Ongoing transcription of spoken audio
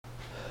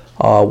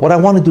What I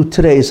want to do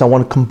today is I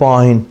want to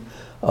combine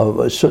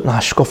certain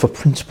hashkafa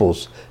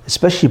principles,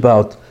 especially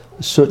about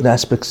certain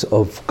aspects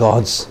of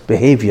God's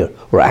behavior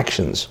or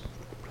actions,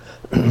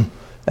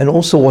 and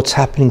also what's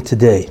happening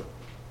today.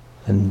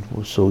 And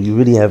so you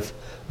really have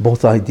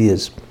both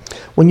ideas.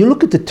 When you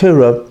look at the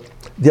Torah,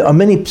 there are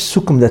many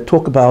psukim that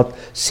talk about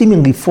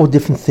seemingly 4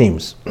 different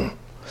themes.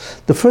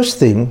 The first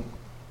theme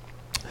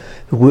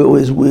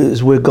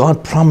is where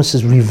God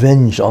promises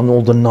revenge on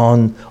all the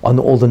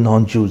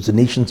non-Jews, the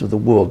nations of the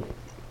world,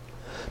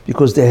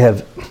 because they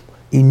have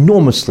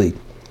enormously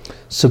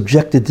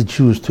subjected the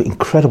Jews to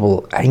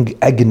incredible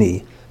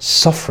agony,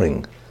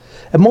 suffering,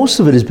 and most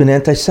of it has been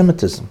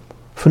anti-Semitism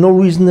for no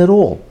reason at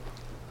all.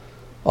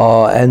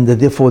 And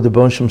therefore the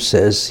Baruch Shem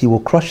says he will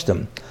crush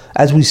them,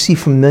 as we see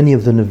from many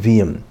of the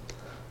Nevi'im.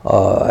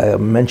 I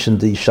mentioned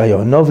the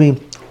Yeshayahu Novi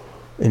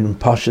in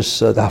Parshas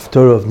the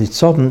Haftarah of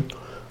Nitzavim,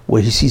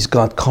 where he sees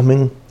God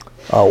coming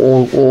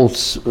all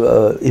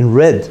in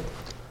red.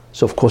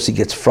 So of course he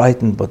gets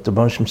frightened, but the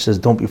Baruch Shem says,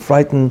 don't be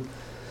frightened.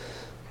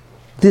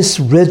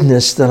 This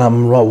redness that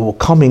I'm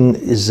coming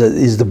is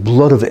the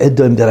blood of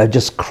Edom that I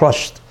just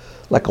crushed,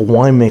 like a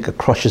winemaker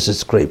crushes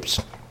its grapes.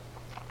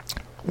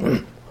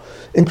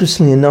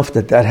 Interestingly enough,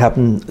 that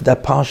happened,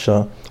 that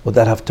Parsha, or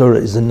that Haftarah,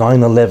 is the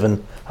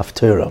 9/11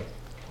 Haftarah.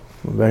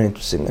 Very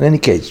interesting. In any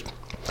case,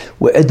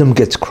 where Edom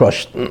gets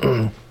crushed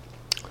and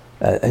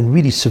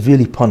really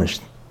severely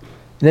punished.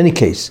 In any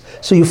case,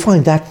 so you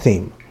find that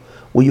theme,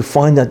 where you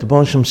find that the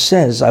Baruch Shem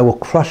says, I will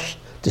crush,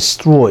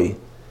 destroy,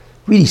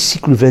 really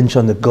seek revenge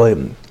on the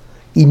Goyim,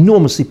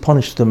 enormously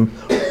punish them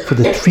for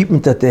the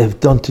treatment that they have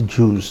done to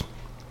Jews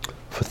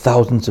for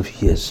thousands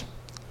of years.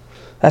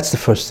 That's the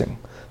first thing.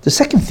 The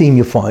second theme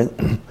you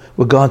find,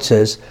 where God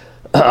says,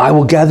 I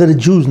will gather the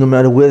Jews no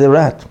matter where they're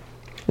at.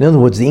 In other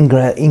words, the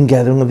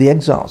ingathering of the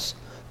exiles.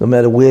 No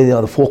matter where they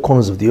are, the 4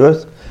 corners of the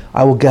earth,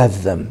 I will gather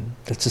them.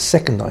 That's the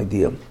second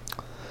idea.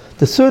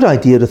 The third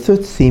idea, the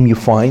third theme you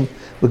find,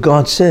 where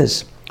God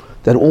says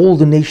that all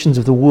the nations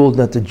of the world,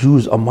 that the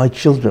Jews are my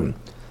children,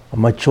 are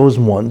my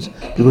chosen ones,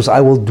 because I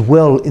will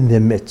dwell in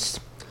their midst.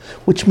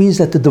 Which means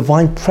that the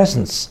divine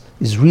presence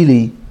is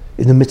really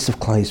in the midst of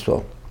Klal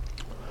Yisrael,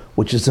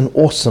 which is an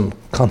awesome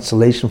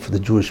consolation for the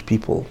Jewish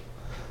people.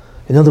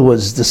 In other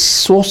words, the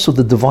source of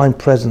the divine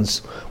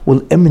presence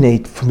will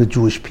emanate from the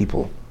Jewish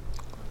people,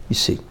 you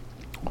see.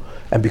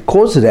 And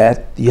because of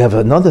that, you have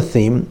another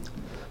theme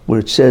where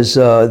it says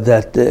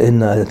that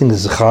in, I think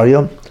it's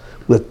Zechariah,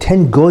 where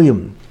 10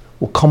 Goyim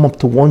will come up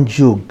to one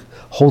Jew,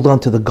 hold on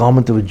to the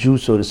garment of a Jew,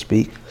 so to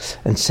speak,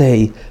 and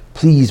say,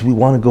 please, we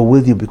want to go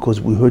with you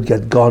because we heard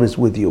that God is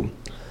with you.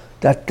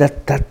 That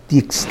the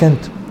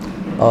extent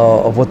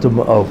of what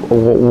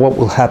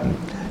will happen.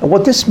 And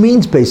what this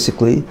means,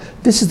 basically,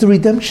 this is the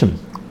redemption.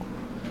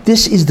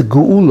 This is the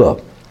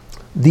Geula.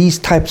 These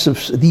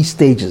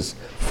stages,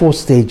 4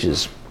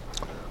 stages.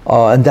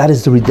 And that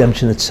is the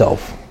redemption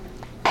itself.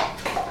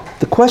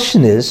 The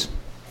question is,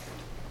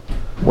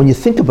 when you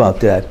think about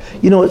that,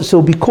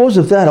 so because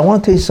of that, I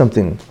want to tell you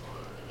something.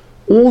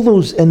 All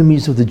those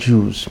enemies of the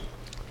Jews,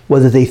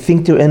 whether they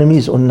think they're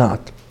enemies or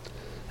not,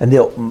 and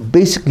they're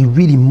basically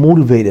really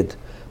motivated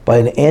by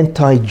an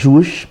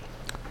anti-Jewish,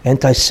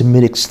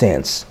 anti-Semitic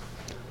stance.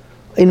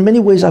 In many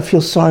ways, I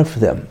feel sorry for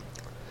them,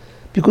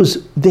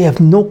 because they have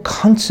no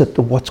concept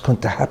of what's going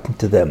to happen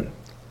to them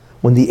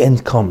when the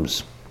end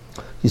comes.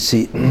 You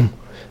see,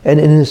 and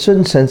in a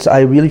certain sense, I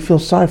really feel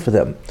sorry for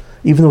them,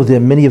 even though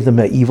many of them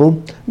are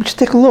evil. Just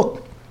take a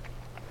look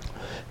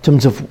in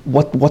terms of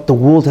what the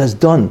world has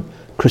done.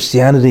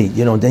 Christianity,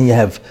 then you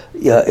have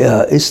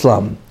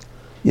Islam,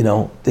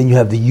 then you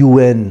have the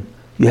UN,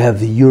 you have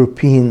the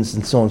Europeans,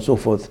 and so on and so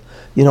forth.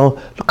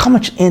 Look how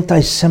much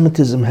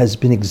anti-Semitism has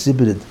been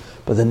exhibited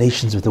by the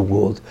nations of the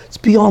world. It's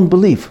beyond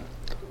belief.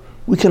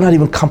 We cannot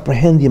even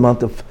comprehend the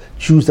amount of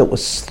Jews that were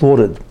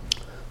slaughtered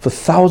for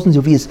thousands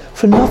of years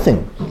for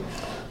nothing,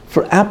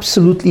 for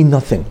absolutely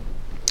nothing.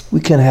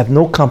 We can have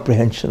no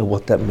comprehension of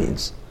what that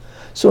means.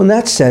 So in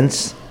that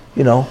sense,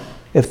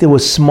 if they were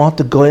smart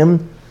to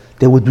Goyim,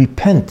 they would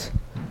repent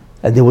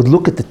and they would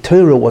look at the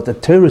Torah, what the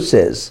Torah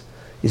says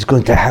is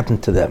going to happen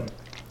to them.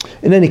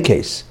 In any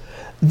case,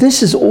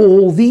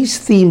 these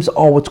themes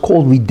are what's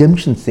called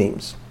redemption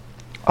themes,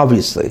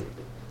 obviously.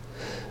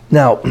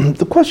 Now,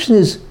 the question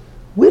is,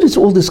 where does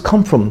all this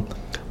come from?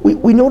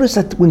 We notice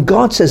that when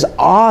God says,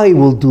 I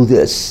will do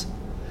this,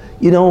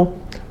 you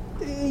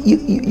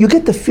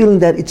get the feeling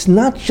that it's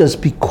not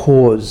just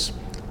because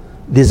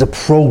there's a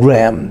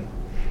program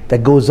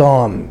that goes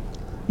on,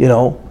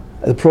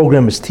 the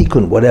program is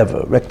tikkun,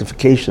 whatever,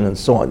 rectification and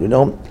so on,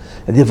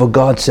 and therefore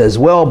God says,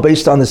 well,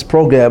 based on this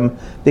program,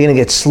 they're going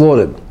to get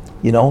slaughtered,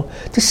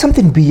 There's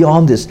something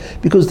beyond this,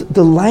 because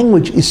the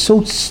language is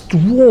so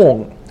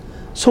strong,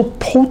 so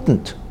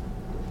potent.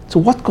 So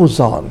what goes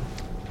on?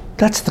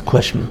 That's the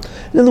question.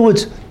 In other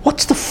words,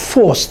 what's the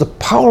force, the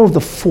power of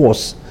the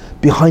force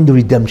behind the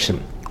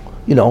redemption?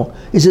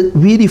 Is it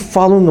really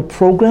following a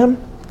program?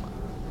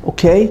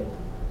 Okay?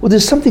 Well,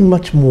 there's something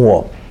much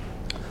more.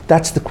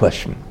 That's the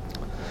question.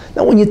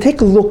 Now, when you take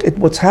a look at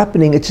what's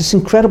happening, it's just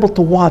incredible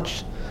to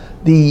watch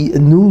the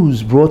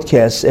news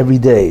broadcasts every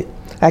day.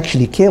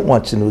 Actually, you can't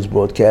watch the news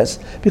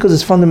broadcast because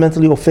it's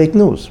fundamentally all fake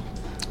news.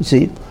 You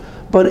see?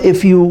 But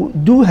if you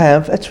do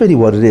have, that's really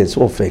what it is,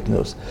 all fake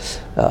news.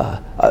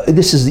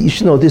 This is, you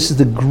should know, this is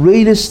the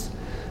greatest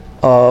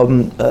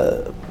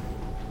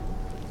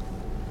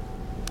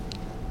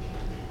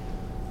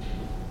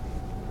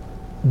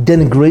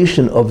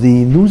denigration of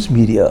the news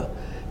media,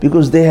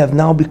 because they have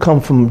now become,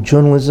 from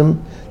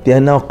journalism, they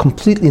are now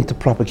completely into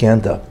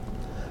propaganda.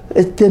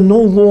 They're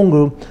no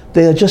longer,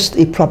 they are just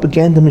a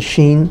propaganda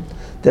machine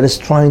that is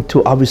trying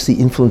to obviously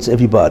influence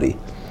everybody.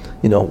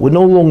 You know, we're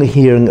no longer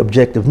hearing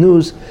objective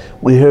news,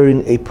 we're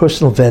hearing a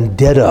personal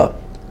vendetta,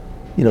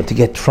 you know, to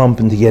get Trump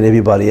and to get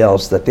everybody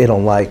else that they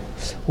don't like,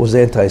 was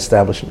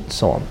anti-establishment and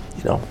so on,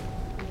 you know.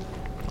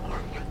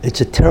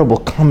 It's a terrible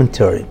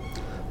commentary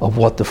of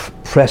what the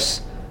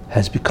press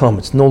has become.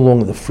 It's no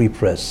longer the free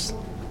press,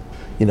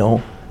 you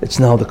know. It's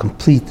now the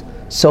complete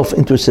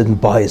self-interested and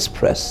biased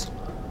press.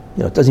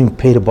 You know, it doesn't even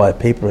pay to buy a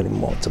paper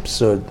anymore. It's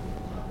absurd.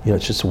 You know,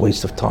 it's just a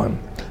waste of time.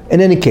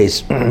 In any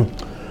case,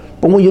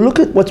 but when you look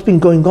at what's been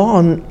going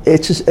on,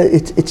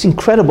 it's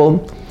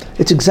incredible.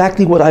 It's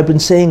exactly what I've been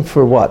saying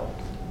for what?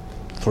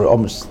 For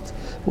almost,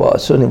 well,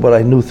 certainly what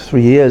I knew 3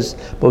 years,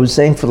 but I was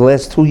saying for the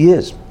last 2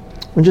 years.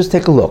 And just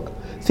take a look.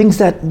 Things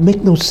that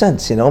make no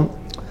sense, you know.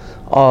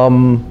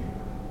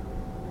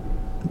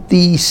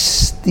 The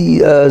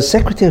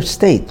Secretary of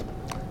State,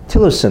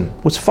 Tillerson,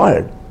 was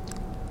fired.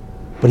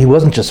 But he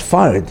wasn't just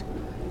fired,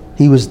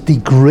 he was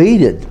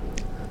degraded.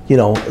 You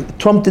know,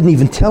 Trump didn't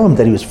even tell him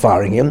that he was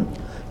firing him.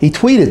 He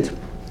tweeted,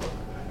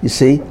 you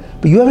see.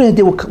 But you have any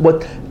idea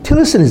what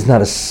Tillerson is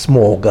not a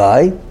small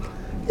guy.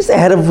 He's the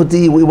head of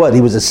he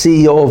was the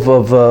CEO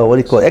of what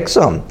do you call it,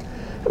 Exxon.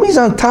 I mean, he's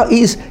on top,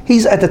 he's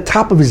at the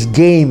top of his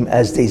game,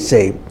 as they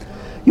say.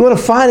 You want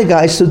to fire the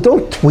guy, so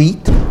don't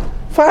tweet,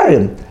 fire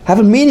him. Have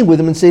a meeting with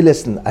him and say,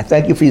 listen, I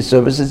thank you for your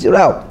services, you're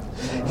out.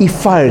 He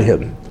fired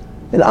him.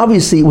 And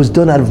obviously it was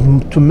done out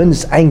of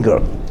tremendous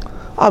anger.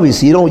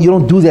 Obviously, you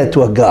don't do that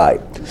to a guy.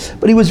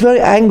 But he was very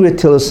angry at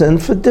Tillerson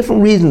for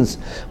different reasons.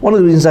 One of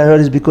the reasons I heard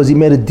is because he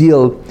made a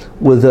deal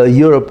with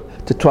Europe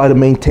to try to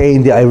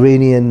maintain the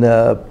Iranian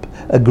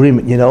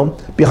agreement, you know,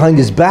 behind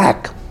his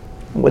back.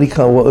 You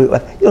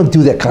don't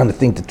do that kind of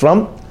thing to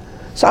Trump.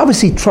 So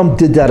obviously Trump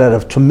did that out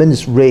of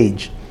tremendous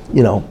rage,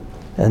 you know.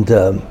 And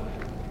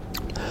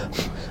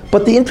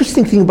but the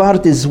interesting thing about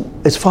it is,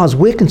 as far as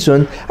we're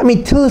concerned, I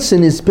mean,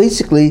 Tillerson is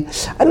basically,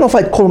 I don't know if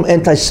I'd call him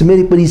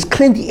anti-Semitic, but he's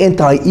clearly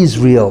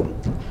anti-Israel.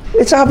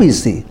 It's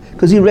obviously,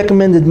 because he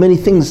recommended many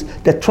things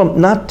that Trump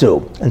not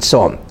do, and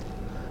so on.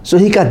 So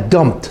he got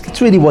dumped. That's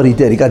really what he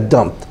did. He got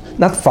dumped.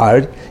 Not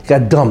fired, he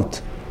got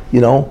dumped, you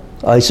know.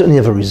 He certainly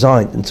never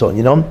resigned, and so on,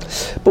 you know.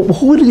 But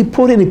who did he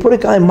put in? He put a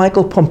guy,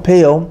 Michael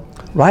Pompeo,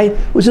 right,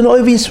 who's an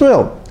Oiv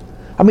Israel.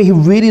 I mean, he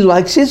really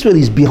likes Israel.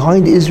 He's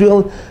behind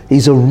Israel.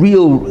 He's a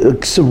real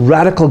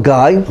radical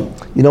guy.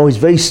 You know, he's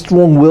very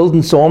strong-willed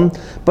and so on.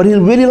 But he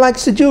really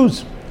likes the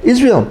Jews,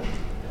 Israel.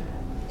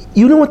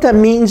 You know what that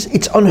means?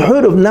 It's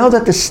unheard of now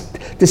that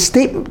the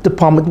State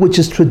Department, which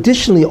is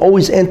traditionally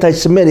always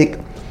anti-Semitic,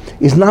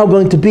 is now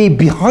going to be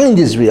behind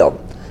Israel,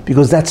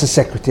 because that's the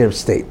Secretary of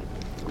State.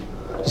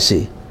 You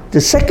see.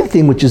 The second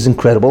thing, which is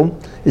incredible,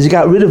 is he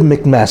got rid of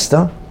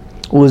McMaster,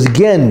 who was,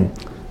 again,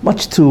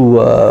 much too,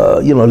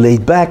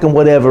 laid back and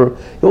whatever.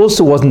 It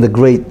also wasn't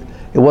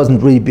it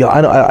wasn't really,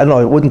 I know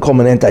I wouldn't call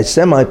him an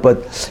anti-Semite,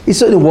 but he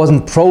certainly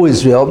wasn't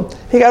pro-Israel.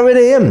 He got rid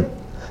of him,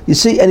 you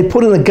see, and he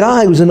put in a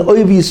guy who's an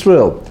Oiv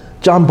Israel,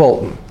 John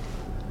Bolton.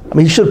 I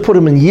mean, he should have put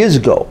him in years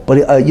ago,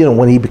 but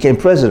when he became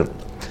president.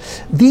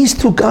 These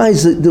two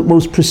guys, the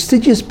most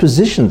prestigious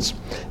positions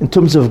in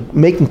terms of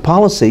making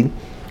policy,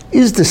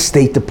 is the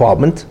State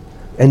Department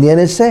and the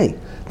NSA.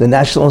 The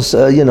National,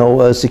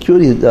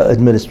 Security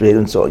Administrator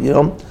and so on, you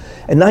know.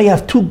 And now you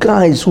have two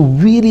guys who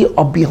really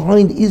are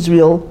behind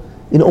Israel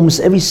in almost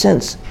every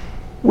sense.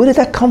 Where did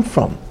that come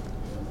from?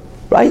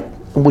 Right?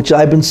 Which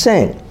I've been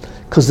saying.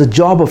 Because the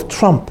job of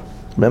Trump,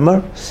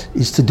 remember,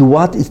 is to do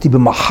what? Is to be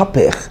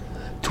mahapech,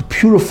 to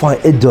purify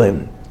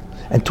Edom,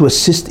 and to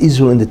assist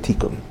Israel in the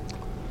tikkun.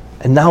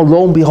 And now,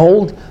 lo and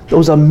behold,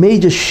 those are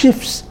major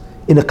shifts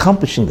in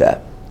accomplishing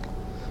that.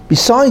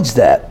 Besides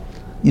that,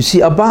 you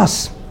see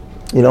Abbas.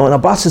 You know, and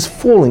Abbas is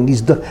falling.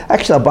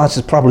 Actually, Abbas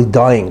is probably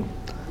dying.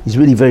 He's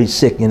really very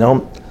sick, you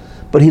know.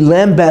 But he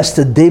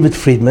lambasted David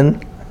Friedman,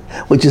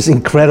 which is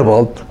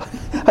incredible.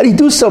 How do you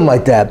do something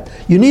like that?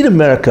 You need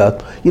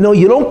America. You know,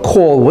 you don't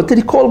call, what did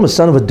he call him, a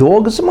son of a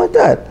dog or something like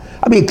that?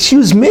 I mean,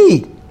 excuse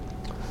me.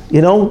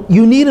 You know,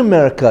 you need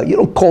America. You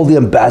don't call the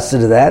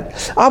ambassador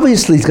that.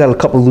 Obviously, he's got a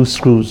couple loose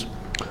screws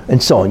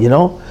and so on, you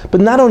know.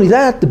 But not only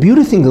that, the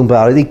beauty thing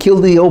about it, they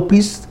killed the old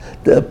peace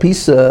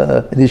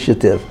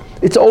initiative.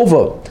 It's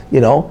over, you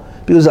know,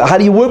 because how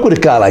do you work with a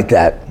guy like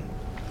that?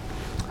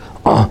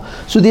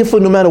 So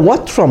therefore, no matter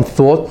what Trump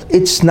thought,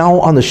 it's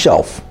now on the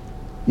shelf,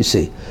 you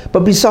see.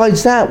 But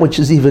besides that, which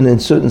is even in a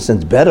certain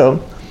sense better,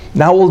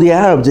 now all the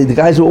Arabs, the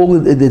guys are all,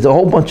 there's a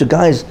whole bunch of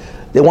guys,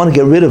 they want to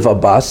get rid of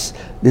Abbas.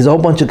 There's a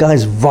whole bunch of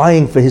guys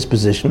vying for his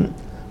position,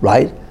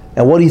 right?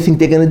 And what do you think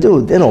they're going to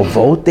do? They don't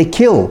vote, they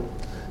kill.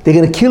 They're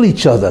going to kill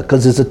each other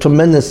because there's a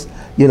tremendous,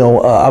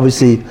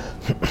 obviously,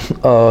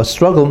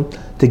 struggle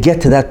to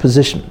get to that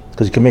position,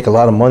 because you can make a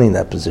lot of money in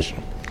that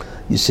position,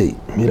 you see,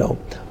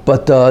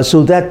 But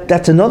so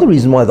that's another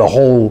reason why the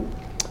whole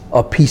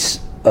peace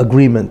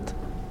agreement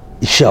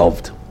is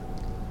shelved,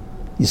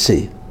 you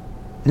see.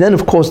 And then,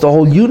 of course, the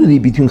whole unity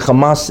between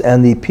Hamas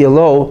and the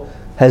PLO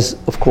has,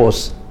 of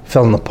course,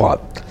 fallen apart.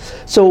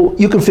 So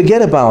you can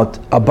forget about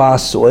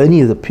Abbas or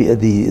any of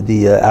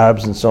the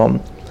Arabs and so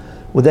on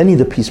with any of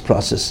the peace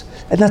process.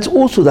 And that's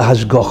also the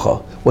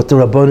hashgacha, what the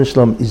Rabban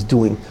Shalom is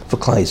doing for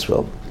Klal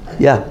Yisrael.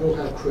 Yeah. I don't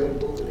know how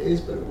credible it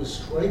is, but it was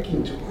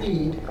striking to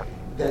read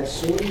that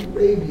Saudi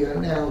Arabia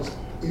announced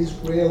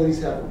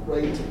Israelis have a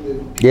right to live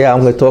in peace. Yeah,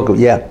 I'm going to talk about,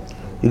 yeah,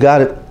 you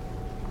got it.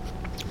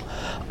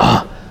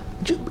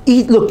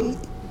 Look,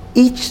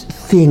 each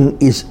thing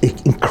is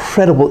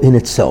incredible in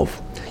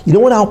itself. You know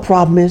what our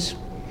problem is?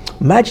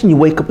 Imagine you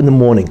wake up in the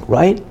morning,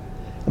 right?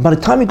 And by the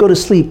time you go to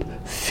sleep,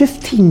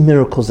 15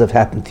 miracles have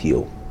happened to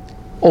you.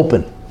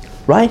 Open,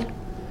 right?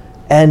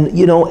 And,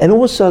 and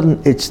all of a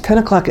sudden, it's 10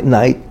 o'clock at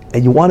night,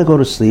 and you want to go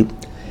to sleep,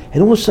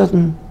 and all of a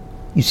sudden,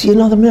 you see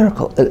another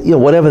miracle,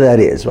 whatever that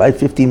is, right?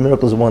 15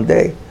 miracles in one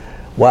day.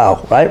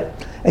 Wow, right?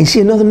 And you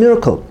see another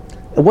miracle.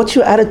 And what's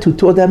your attitude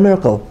toward that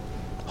miracle?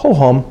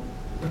 Ho-hum.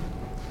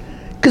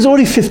 Because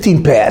already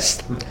 15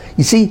 passed.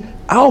 You see,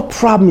 our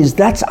problem is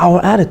that's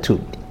our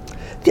attitude.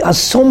 There are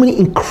so many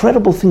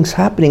incredible things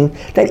happening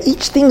that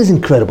each thing is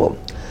incredible.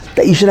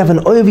 That you should have an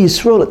Oyev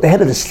Yisrael at the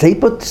head of the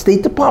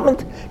State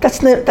Department,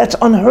 that's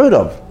unheard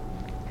of.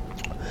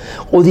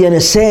 Or the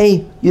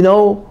NSA,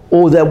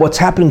 or what's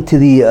happening to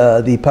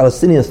the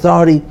Palestinian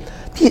Authority.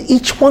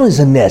 Each one is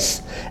a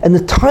nest, and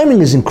the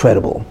timing is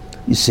incredible,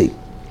 you see.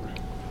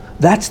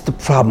 That's the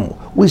problem.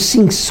 We're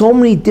seeing so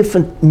many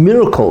different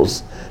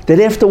miracles that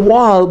after a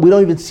while, we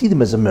don't even see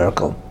them as a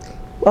miracle.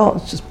 Well,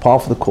 it's just par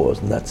for the course,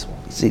 and that's,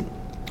 you see.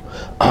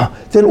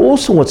 Then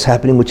also what's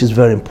happening, which is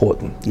very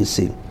important, you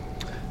see,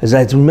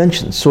 as we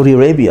mentioned, Saudi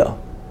Arabia.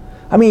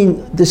 I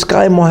mean, this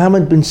guy,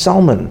 Mohammed bin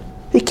Salman,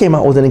 he came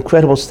out with an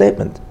incredible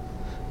statement.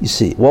 You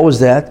see, what was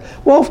that?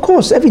 Well, of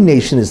course, every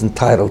nation is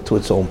entitled to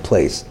its own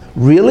place.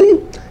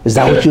 Really? Is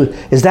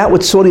that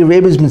what Saudi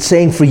Arabia's been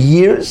saying for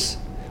years?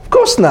 Of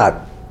course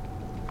not.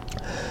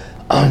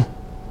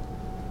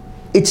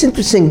 It's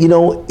interesting,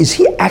 is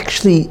he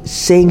actually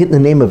saying it in the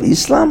name of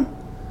Islam?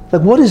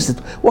 Like, what is it?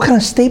 What kind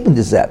of statement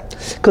is that?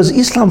 Because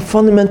Islam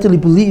fundamentally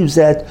believes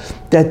that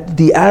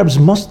the Arabs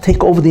must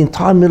take over the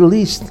entire Middle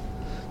East.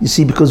 You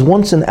see, because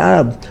once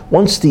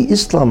the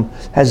Islam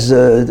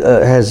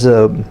has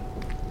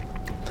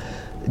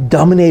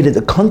dominated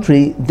a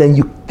country, then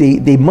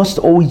they must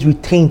always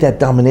retain that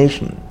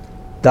domination.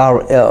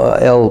 Dar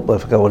I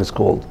forgot what it's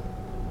called.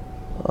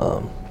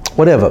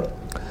 Whatever.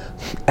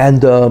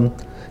 And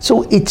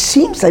so it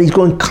seems that he's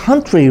going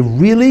contrary,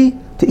 really,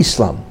 to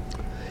Islam.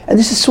 And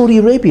this is Saudi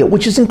Arabia,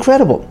 which is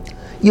incredible.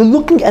 You're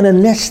looking at a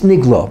Nes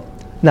Nigla.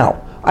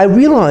 Now, I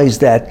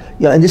realized that,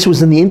 and this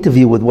was in the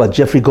interview with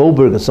Jeffrey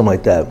Goldberg or something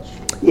like that.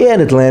 Yeah,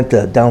 in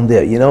Atlanta, down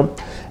there,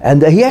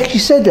 And he actually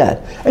said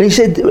that. And he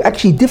said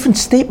actually different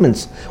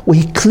statements where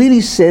he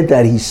clearly said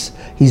that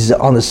he's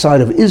on the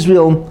side of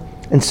Israel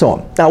and so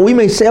on. Now, we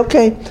may say,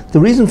 okay, the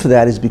reason for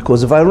that is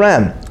because of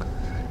Iran.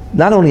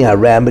 Not only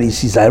Iran, but he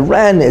sees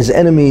Iran as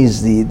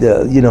enemies,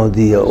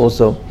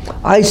 also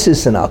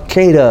ISIS and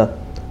Al-Qaeda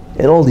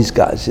and all these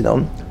guys,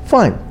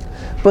 Fine.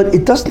 But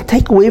it doesn't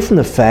take away from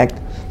the fact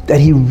that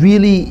he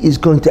really is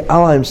going to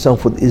ally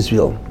himself with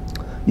Israel,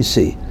 you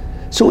see.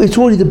 So it's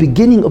already the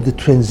beginning of the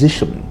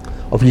transition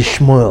of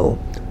Yishmael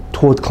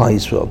toward Klal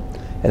Yisrael.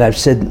 And I've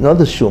said in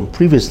other shurim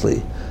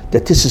previously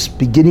that this is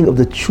beginning of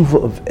the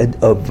tshuva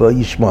of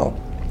Yishmael.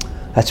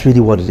 That's really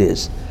what it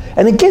is.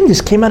 And again,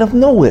 this came out of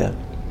nowhere,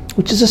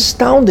 which is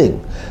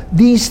astounding.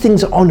 These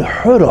things are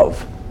unheard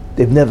of.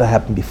 They've never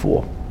happened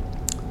before.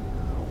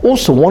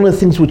 Also, one of the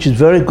things which is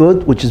very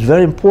good, which is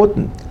very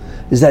important,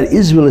 is that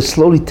Israel is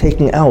slowly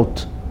taking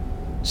out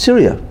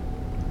Syria.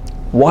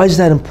 Why is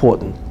that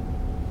important?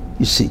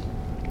 You see,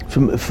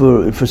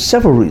 for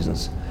several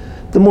reasons.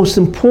 The most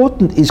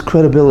important is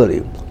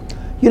credibility.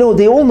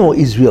 They all know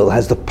Israel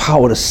has the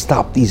power to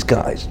stop these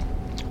guys.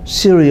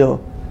 Syria,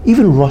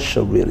 even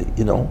Russia, really,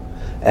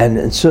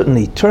 and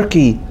certainly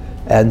Turkey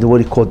and what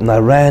do you call it, in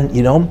Iran,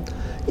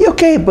 Yeah,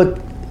 okay, but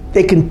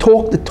they can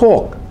talk the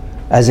talk,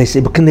 as they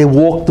say, but can they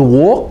walk the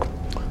walk?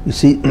 You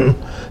see,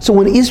 so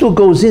when Israel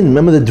goes in,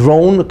 remember the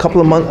drone a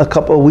couple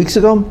of weeks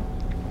ago?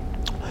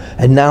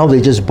 And now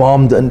they just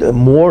bombed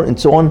more and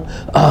so on.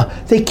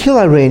 They kill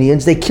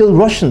Iranians, they kill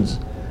Russians,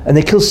 and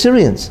they kill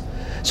Syrians.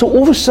 So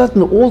all of a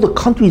sudden, all the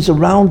countries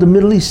around the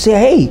Middle East say,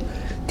 hey,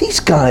 these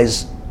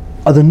guys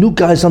are the new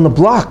guys on the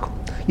block.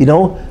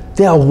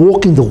 They are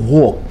walking the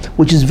walk,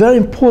 which is very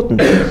important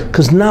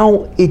because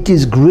now it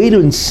is greater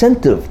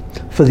incentive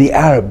for the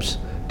Arabs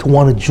to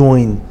want to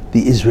join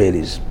the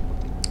Israelis,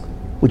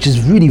 which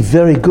is really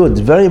very good,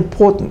 very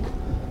important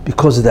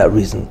because of that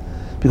reason.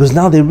 Because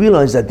now they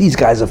realize that these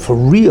guys are for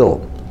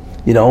real.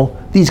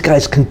 These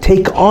guys can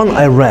take on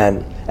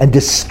Iran and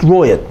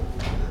destroy it.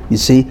 You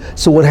see?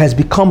 So what has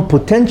become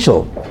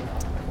potential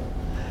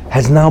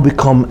has now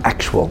become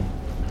actual.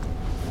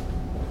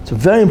 It's a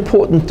very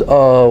important,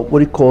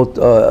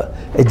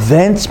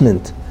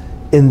 advancement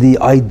in the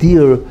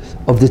idea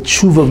of the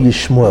tshuva of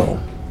Yishmael,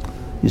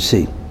 you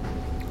see.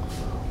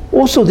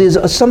 Also, there's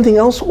something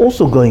else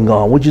also going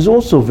on, which is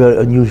also very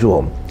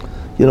unusual,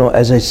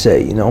 as I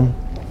say, and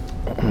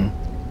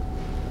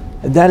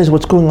that is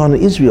what's going on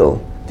in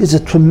Israel. There's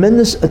a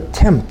tremendous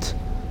attempt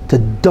to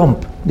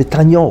dump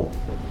Netanyahu.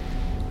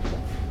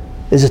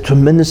 There's a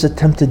tremendous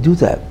attempt to do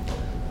that,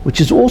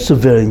 which is also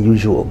very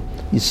unusual,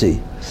 you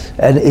see.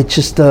 And it's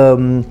just,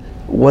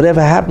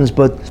 whatever happens,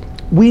 but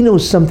we know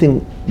something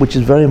which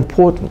is very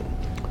important,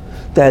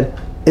 that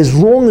as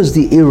long as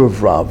the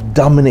Erev Rav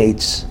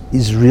dominates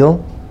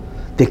Israel,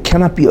 there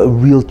cannot be a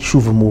real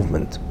tshuva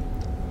movement.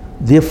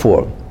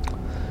 Therefore,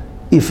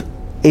 if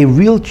a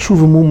real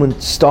tshuva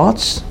movement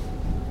starts,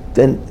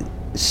 then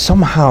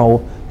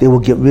somehow they will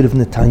get rid of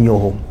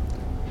Netanyahu,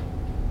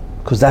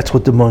 because that's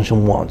what the Moshe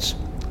wants.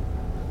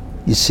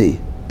 You see,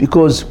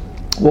 because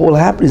what will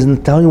happen is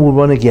Netanyahu will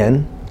run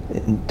again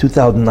in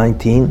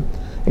 2019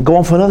 and go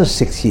on for another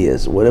 6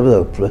 years,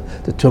 whatever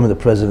the term of the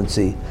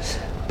presidency.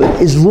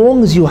 But as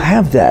long as you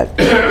have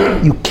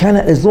that, you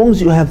cannot. As long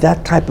as you have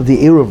that type of the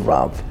Erev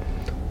Rav,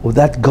 or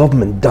that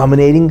government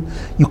dominating,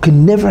 you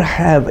can never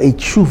have a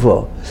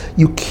tshuva.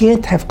 You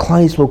can't have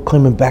Klal Yisrael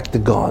coming back to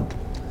God,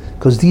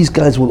 because these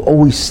guys will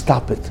always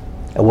stop it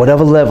at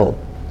whatever level.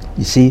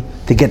 You see,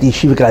 to get the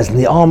yeshiva guys in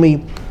the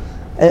army,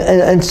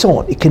 and so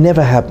on. It can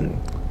never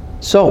happen.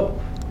 So,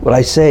 what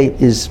I say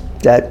is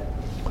that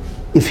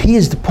if he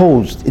is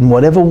deposed in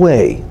whatever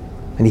way,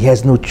 and he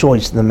has no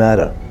choice in the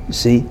matter, you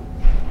see,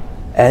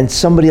 and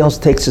somebody else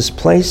takes his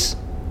place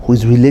who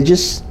is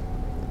religious,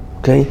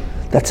 okay,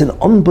 that's an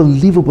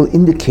unbelievable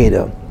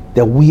indicator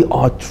that we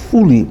are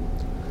truly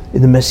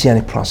in the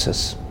Messianic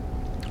process.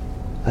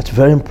 That's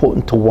very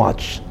important to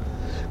watch,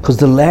 because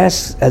the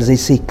last, as they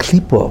say,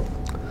 klipa,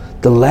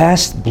 the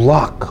last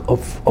block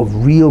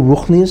of real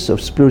ruchnius,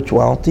 of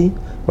spirituality,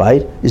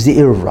 right, is the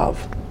Erev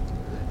Rav.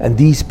 And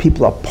these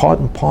people are part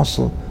and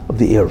parcel of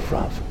the Erev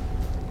Rav.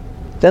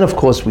 Then, of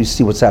course, we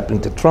see what's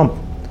happening to Trump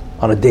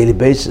on a daily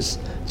basis.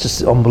 It's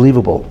just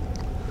unbelievable,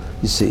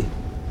 you see.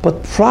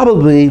 But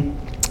probably,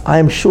 I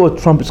am sure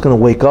Trump is going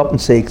to wake up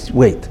and say,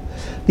 wait,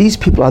 these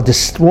people are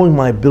destroying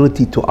my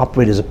ability to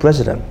operate as a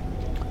president,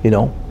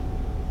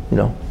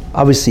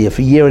 Obviously, if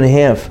a year and a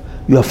half,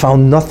 you have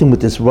found nothing with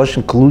this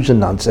Russian collusion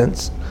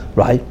nonsense,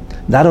 right?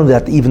 Not only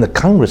that, even the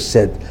Congress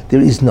said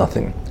there is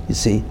nothing, you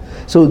see.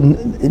 So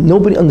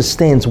nobody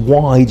understands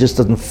why he just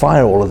doesn't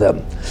fire all of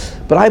them.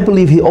 But I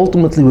believe he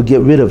ultimately will get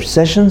rid of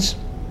Sessions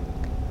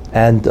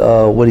and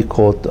Mueller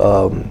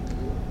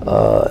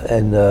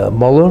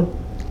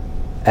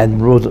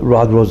and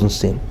Rod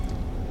Rosenstein,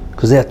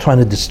 because they are trying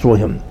to destroy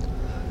him.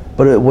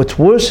 But what's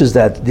worse is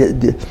that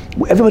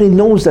everybody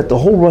knows that the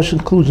whole Russian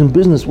collusion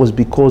business was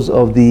because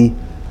of the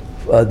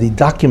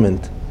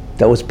document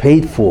that was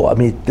paid for. I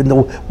mean,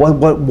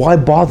 why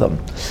bother?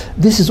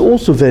 This is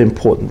also very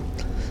important.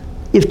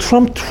 If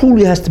Trump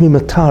truly has to be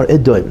Matar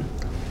Edom,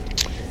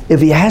 if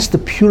he has to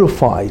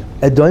purify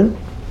Edom,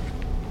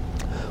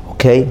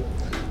 okay,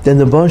 then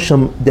the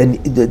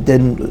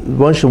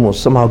Russian will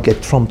somehow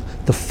get Trump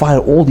to fire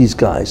all these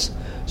guys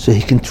so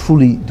he can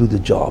truly do the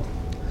job.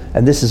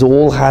 And this is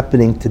all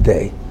happening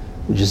today,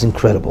 which is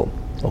incredible,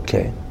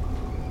 okay?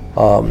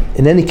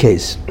 In any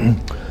case,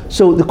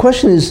 so the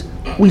question is,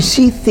 we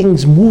see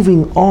things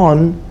moving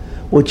on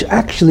which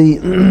actually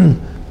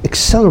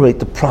accelerate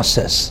the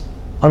process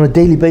on a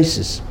daily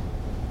basis.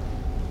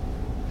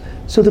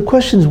 So the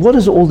question is, what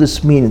does all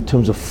this mean in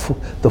terms of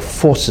the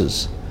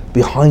forces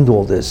behind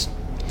all this?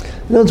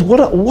 In other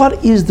words,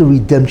 what is the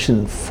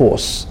redemption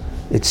force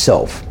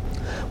itself?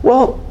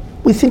 Well,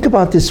 we think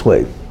about this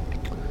way.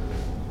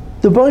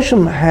 The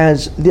Bershom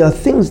there are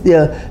things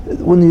there,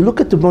 when you look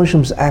at the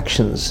Bershom's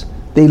actions,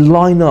 they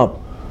line up,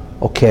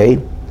 okay,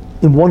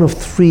 in one of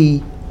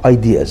three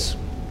ideas.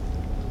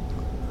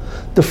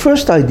 The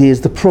first idea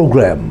is the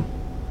program,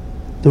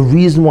 the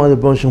reason why the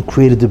Bershom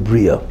created the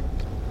Bria,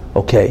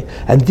 okay,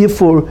 and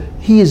therefore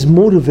he is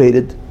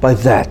motivated by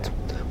that.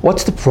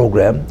 What's the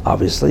program?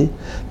 Obviously,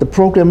 the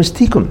program is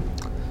Tikkun,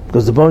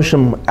 because the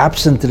Bershom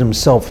absented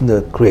himself from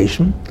the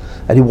creation,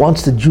 and he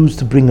wants the Jews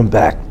to bring him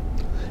back.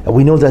 And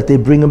we know that they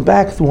bring him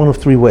back through one of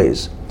three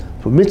ways: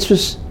 through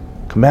mitzvahs,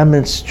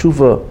 commandments,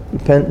 tshuva,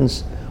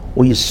 repentance,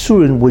 or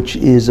yisurin, which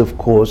is, of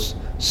course,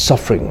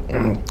 suffering.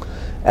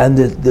 And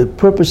the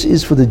purpose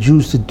is for the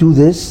Jews to do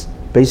this.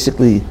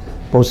 Basically,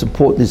 most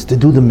important is to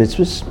do the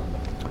mitzvahs.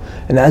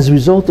 And as a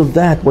result of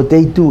that, what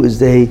they do is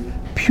they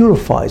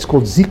purify. It's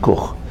called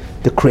zikuch,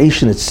 the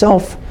creation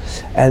itself,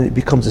 and it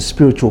becomes a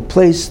spiritual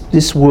place.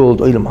 This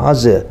world, Olam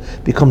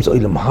Hazeh, becomes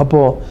Olam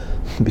Haba,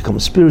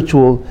 becomes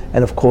spiritual,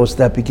 and of course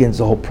that begins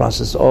the whole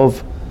process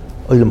of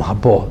Olam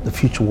Haba, the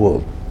future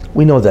world.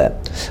 We know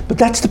that. But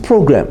that's the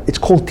program. It's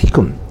called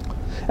Tikkun.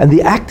 And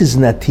the actors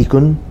in that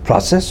Tikkun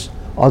process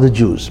are the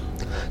Jews.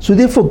 So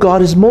therefore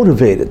God is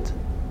motivated.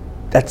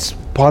 That's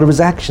part of his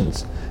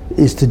actions,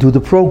 is to do the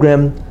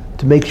program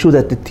to make sure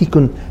that the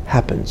tikkun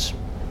happens.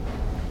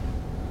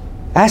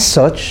 As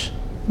such,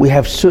 we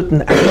have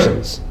certain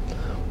actions.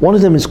 One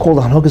of them is called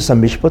Hanhogas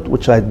HaMishpat,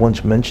 which I had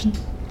once mentioned.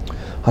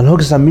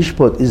 Hanhogas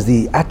HaMishpat is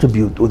the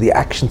attribute or the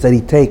actions that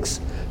he takes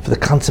for the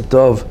concept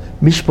of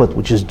Mishpat,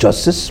 which is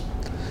justice,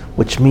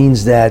 which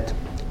means that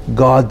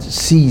God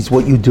sees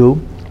what you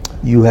do.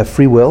 You have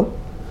free will.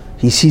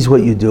 He sees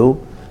what you do.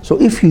 So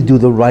if you do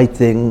the right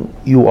thing,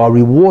 you are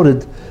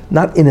rewarded,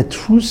 not in a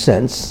true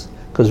sense,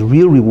 because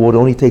real reward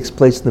only takes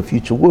place in the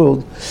future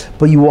world,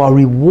 but you are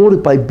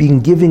rewarded by being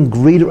given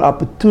greater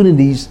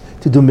opportunities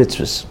to do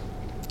mitzvahs.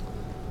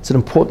 It's an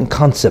important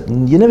concept.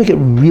 You never get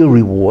real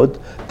reward.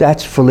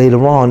 That's for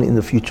later on in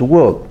the future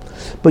world.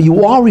 But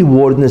you are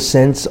rewarded in the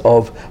sense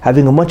of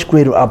having a much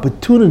greater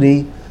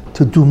opportunity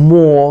to do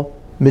more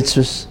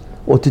mitzvahs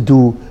or to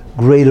do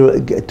greater,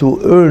 to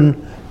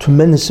earn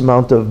tremendous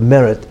amount of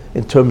merit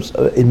in terms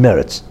in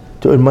merits,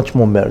 to earn much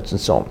more merits and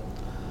so on.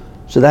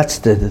 So that's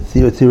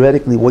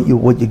theoretically what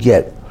you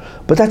get.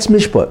 But that's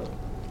mishpat. In other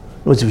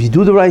words, if you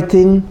do the right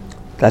thing,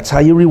 that's how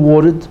you're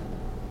rewarded.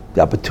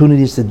 The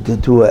opportunities to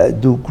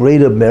do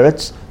greater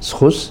merits,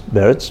 schus,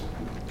 merits.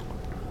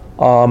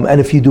 And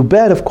if you do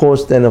bad, of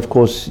course, then of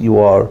course you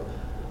are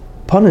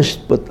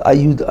punished. But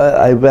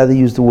I rather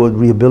use the word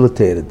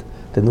rehabilitated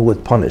than the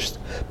word punished.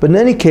 But in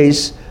any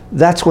case,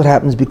 that's what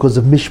happens because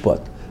of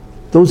mishpat.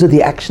 Those are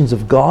the actions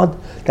of God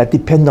that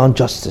depend on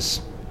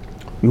justice,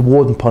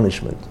 reward and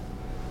punishment.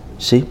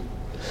 See?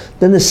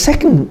 Then the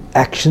second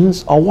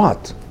actions are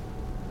what?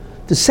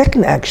 The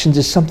second actions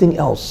is something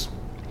else.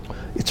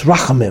 It's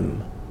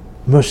rachamim,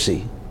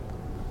 mercy.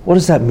 What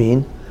does that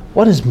mean?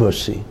 What is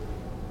mercy?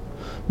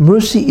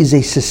 Mercy is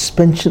a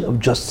suspension of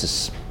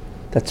justice.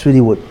 That's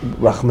really what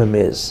rachamim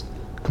is.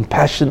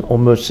 Compassion or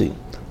mercy.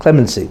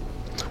 Clemency.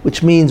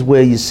 Which means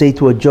where you say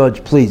to a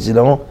judge, please, he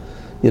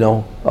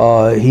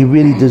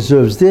really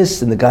deserves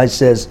this, and the guy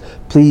says,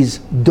 please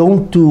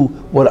don't do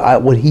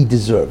what he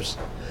deserves.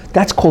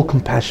 That's called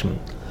compassion.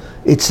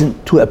 It's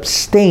to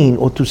abstain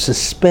or to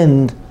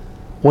suspend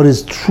what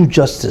is true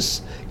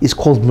justice is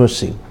called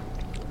mercy.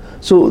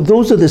 So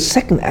those are the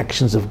second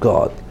actions of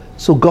God.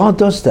 So God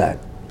does that.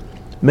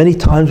 Many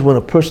times when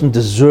a person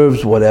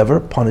deserves whatever,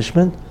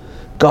 punishment,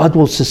 God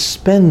will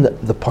suspend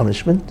the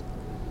punishment,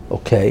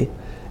 okay,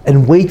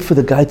 and wait for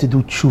the guy to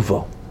do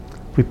tshuva,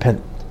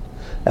 repent.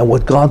 And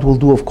what God will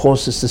do, of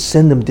course, is to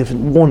send him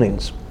different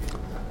warnings,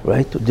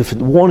 right?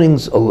 Different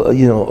warnings,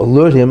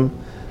 alert him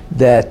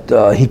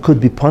that he could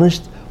be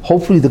punished.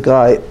 Hopefully the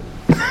guy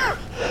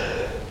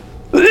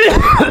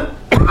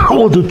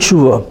will do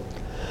tshuva,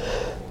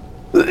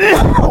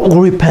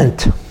 will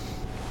repent.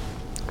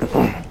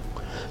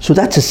 So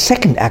that's the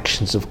second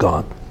actions of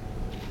God.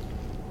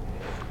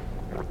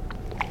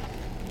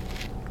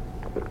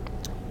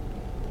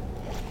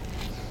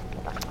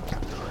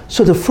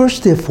 So the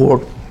first,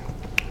 therefore,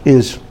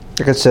 is,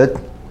 like I said,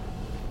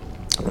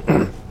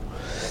 the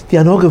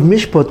Hanog of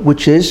Mishpat,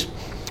 which is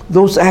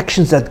those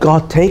actions that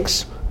God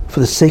takes for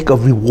the sake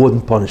of reward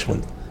and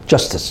punishment,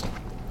 justice.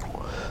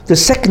 The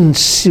second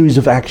series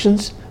of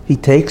actions he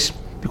takes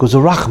because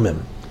of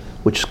Rachamim,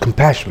 which is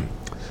compassion,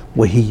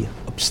 where he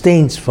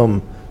abstains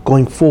from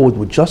going forward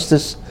with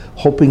justice,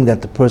 hoping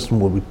that the person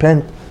will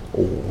repent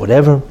or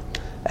whatever,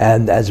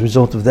 and as a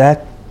result of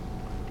that,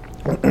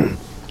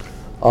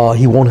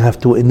 he won't have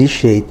to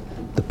initiate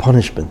the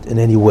punishment in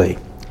any way.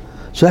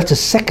 So that's a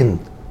second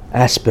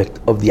aspect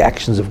of the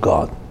actions of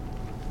God.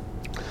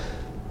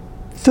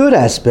 Third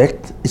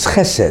aspect is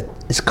chesed,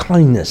 is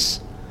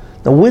kindness.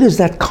 Now where does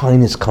that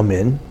kindness come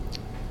in?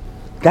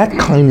 That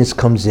kindness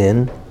comes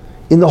in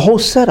the whole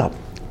setup.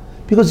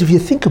 Because if you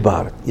think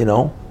about it,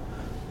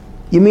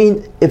 you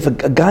mean, if a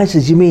guy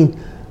says,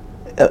 imagine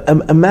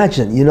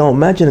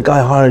a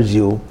guy hires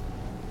you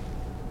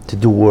to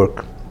do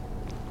work.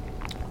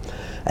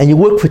 And you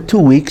work for 2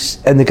 weeks,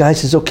 and the guy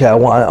says, okay, I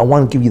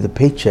want to give you the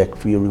paycheck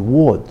for your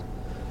reward.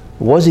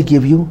 What does he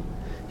give you?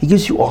 He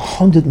gives you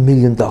 $100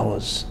 million.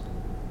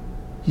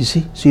 You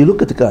see? So you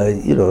look at the guy,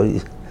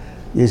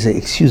 you say,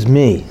 excuse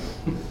me,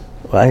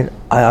 right?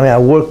 I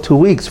worked 2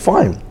 weeks,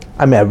 fine.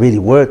 I really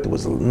worked, it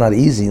was not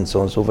easy and so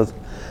on and so forth.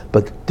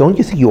 But don't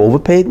you think you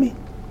overpaid me?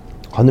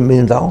 $100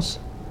 million?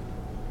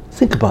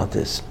 Think about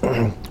this,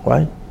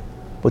 right?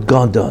 What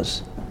God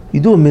does.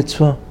 You do a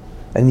mitzvah,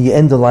 and you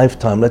end a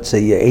lifetime, let's say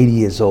you're 80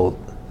 years old,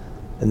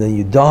 and then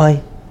you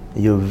die,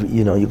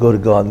 you go to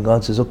God, and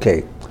God says,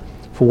 okay,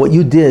 for what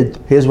you did,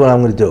 here's what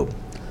I'm going to do.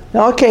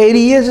 Now, okay, 80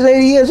 years is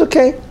 80 years,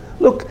 okay.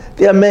 Look,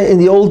 in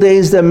the old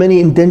days, there are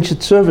many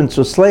indentured servants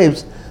or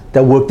slaves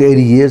that worked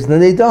 80 years and then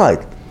they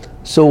died.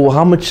 So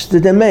how much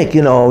did they make?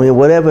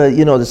 Whatever,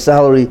 the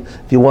salary,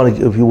 if you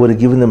would have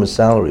given them a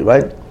salary,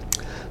 right?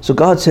 So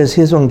God says,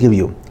 here's what I'm going to give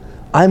you.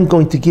 I'm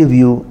going to give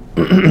you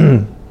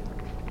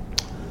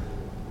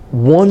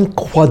 $1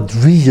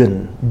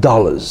 quadrillion,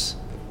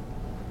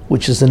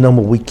 which is a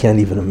number we can't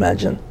even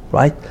imagine,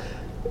 right?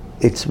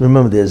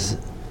 Remember, there's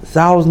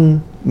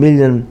 1,000,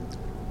 million,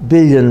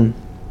 billion,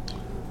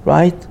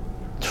 right?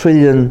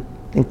 Trillion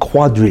and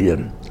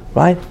quadrillion,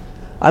 right?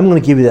 I'm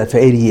going to give you that for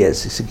 80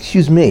 years. He said,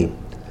 excuse me,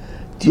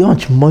 do you know how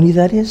much money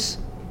that is?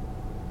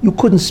 You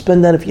couldn't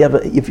spend that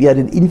if you had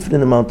an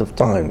infinite amount of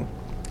time.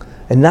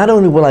 And not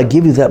only will I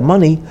give you that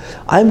money,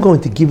 I'm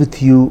going to give it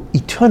to you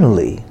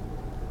eternally.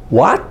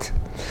 What?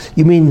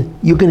 You mean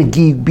you're going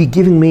to be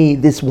giving me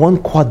this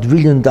 $1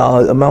 quadrillion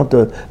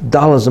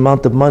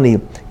amount of money,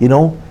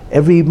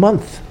 every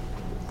month?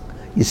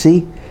 You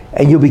see?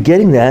 And you'll be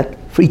getting that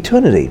for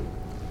eternity.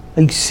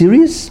 Are you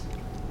serious?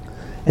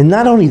 And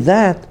not only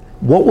that,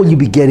 what will you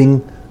be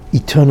getting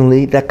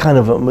eternally? That kind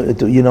of,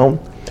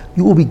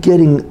 you will be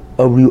getting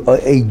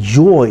a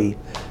joy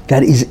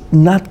that is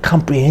not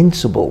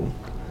comprehensible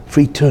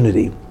for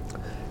eternity.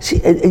 See,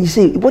 and you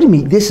say, what do you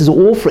mean? This is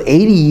all for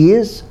 80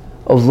 years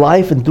of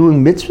life and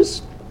doing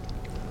mitzvahs?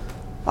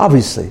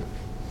 Obviously,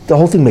 the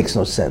whole thing makes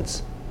no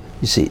sense.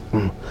 You see,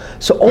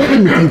 so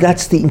ultimately,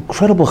 that's the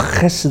incredible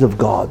chesed of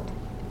God,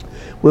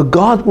 where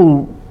God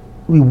will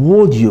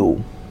reward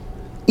you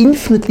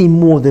infinitely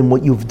more than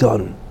what you've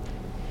done.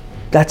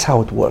 That's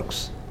how it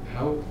works.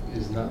 How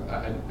is not?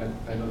 I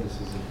know this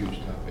is a huge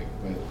topic,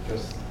 but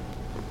just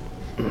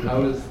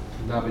how does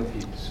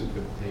Namati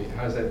Sufa?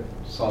 How does that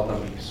solve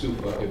Namati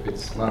Sufa if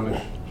it's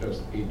mamish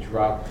just a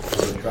drop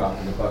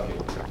in the bucket?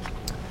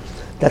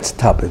 That's a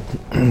topic,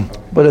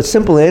 but a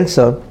simple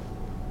answer.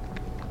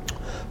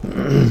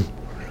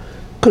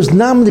 Because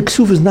Namati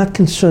Sufa is not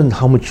concerned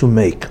how much you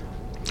make.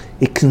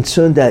 It's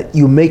concerned that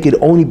you make it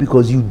only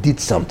because you did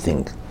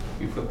something.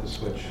 You flip the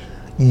switch.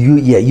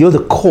 You're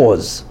the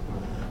cause.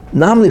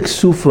 Namlik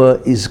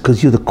Sufa is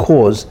because you're the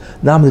cause.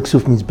 Namlik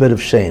Sufa means bed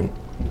of shame,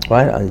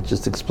 right? I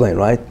just explained,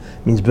 right?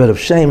 It means bed of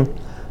shame,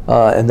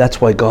 and that's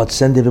why God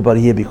sent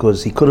everybody here,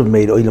 because He could have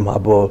made Olam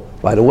Haba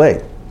right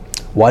away.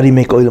 Why did He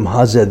make Olam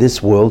Hazeh,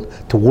 this world,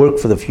 to work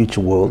for the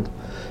future world?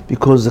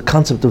 Because the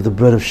concept of the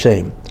bread of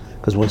shame.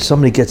 Because when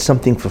somebody gets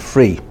something for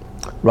free,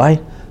 right,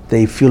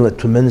 they feel a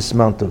tremendous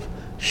amount of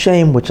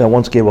shame, which I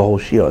once gave a whole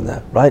shiur on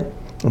that, right,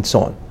 and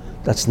so on.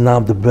 That's now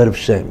the bread of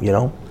shame,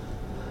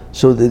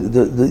 So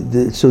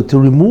so to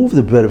remove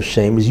the bread of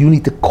shame is you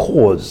need to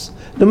cause,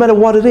 no matter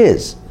what it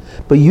is,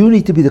 but you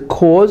need to be the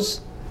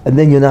cause, and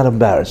then you're not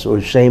embarrassed or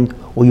ashamed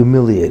or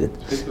humiliated.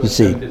 You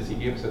see, He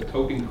gave us a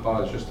token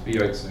cause just to be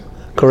yotzei.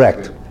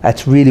 Correct.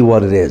 That's really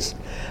what it is.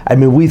 I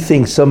mean, we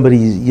think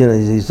somebody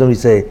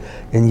say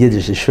in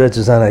Yiddish, it's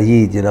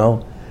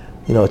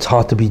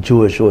hard to be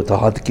Jewish or it's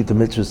hard to keep the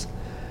mitzvahs.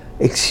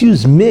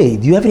 Excuse me,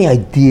 do you have any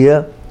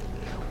idea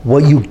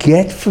what you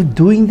get for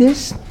doing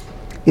this?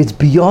 It's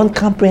beyond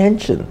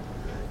comprehension.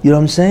 You know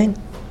what I'm saying?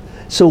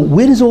 So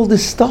where does all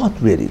this start,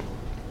 really?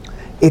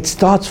 It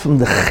starts from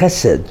the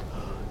chesed.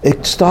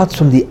 It starts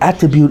from the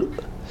attribute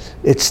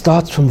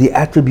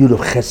of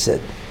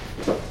chesed.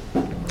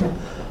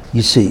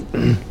 You see,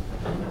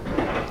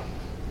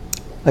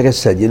 like I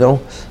said, in other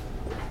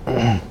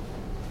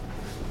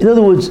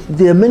words,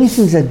 there are many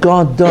things that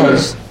God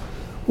does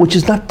which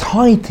is not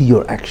tied to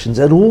your actions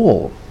at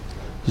all.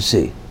 You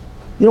see,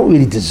 you don't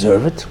really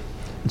deserve it.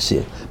 You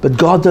see, but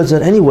God does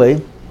it anyway,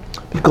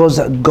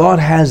 because God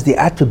has the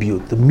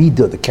attribute, the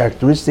midah, the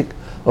characteristic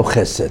of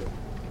chesed.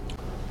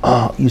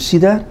 You see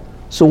that?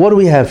 So what do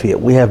we have here?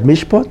 We have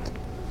mishpat,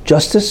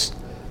 justice,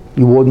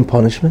 reward and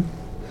punishment.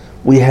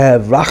 We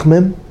have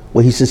rachmim,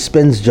 where He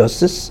suspends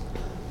justice,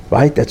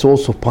 right? That's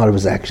also part of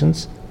His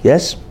actions,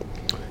 yes?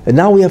 And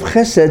now we have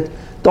chesed.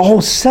 The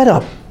whole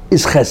setup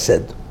is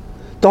chesed.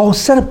 The whole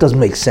setup doesn't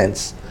make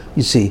sense,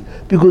 you see,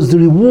 because the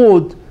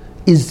reward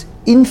is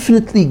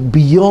infinitely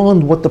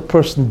beyond what the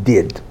person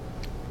did,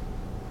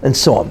 and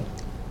so on.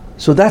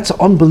 So that's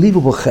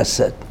unbelievable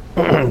chesed.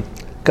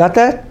 Got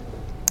that?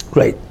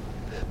 Great.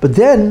 But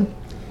then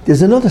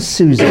there's another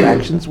series of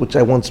actions which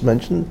I once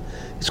mentioned.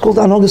 It's called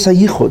Anogas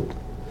HaYichud.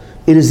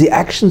 It is the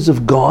actions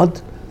of God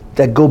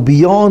that go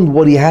beyond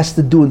what He has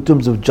to do in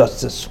terms of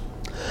justice,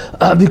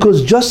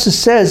 because justice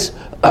says,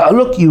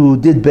 look, you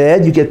did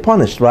bad, you get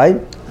punished, right?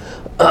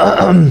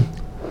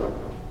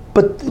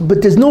 But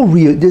there's no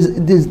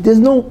there's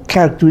no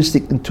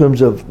characteristic in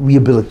terms of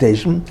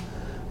rehabilitation.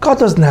 God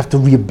doesn't have to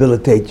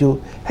rehabilitate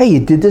you. Hey, you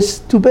did this,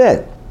 too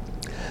bad.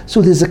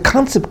 So there's a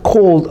concept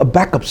called a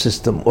backup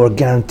system or a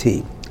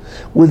guarantee,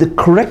 where the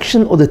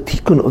correction or the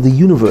tikkun of the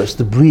universe,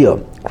 the bria,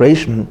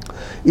 creation,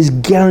 is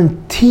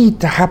guaranteed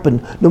to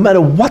happen no matter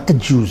what the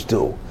Jews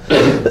do.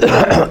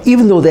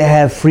 Even though they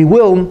have free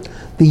will,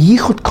 the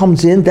yichud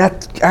comes in,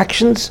 that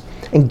actions,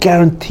 and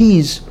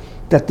guarantees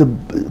that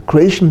the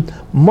creation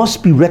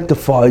must be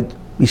rectified,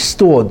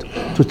 restored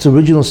to its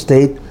original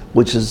state,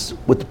 which is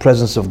with the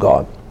presence of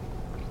God,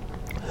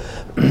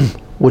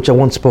 which I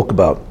once spoke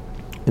about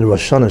in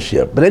Rosh Hashanah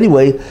Shir. But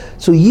anyway,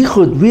 so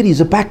Yichud really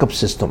is a backup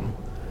system.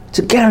 It's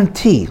a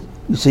guarantee,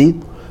 you see.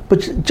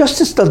 But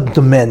justice doesn't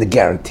demand a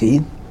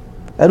guarantee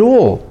at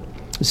all,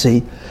 you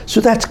see.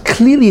 So that's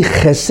clearly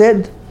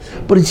chesed,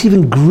 but it's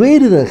even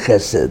greater than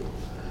chesed.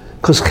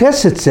 Because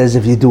chesed says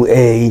if you do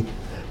A,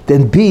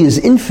 then B is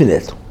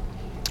infinite,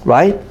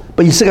 right?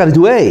 But you still got to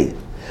do A.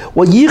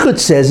 What Yichud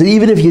says that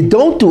even if you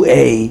don't do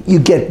A, you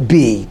get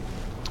B.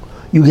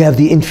 You have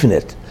the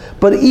infinite.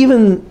 But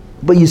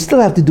you still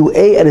have to do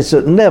A at a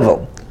certain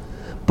level.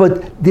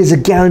 But there's a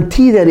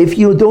guarantee that if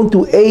you don't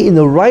do A in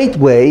the right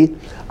way,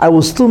 I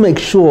will still make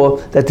sure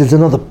that there's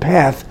another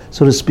path,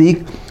 so to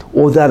speak,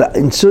 or that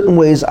in certain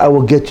ways I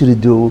will get you to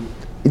do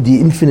the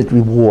infinite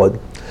reward.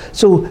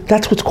 So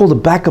that's what's called a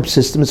backup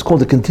system. It's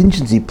called a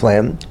contingency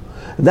plan.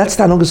 And that's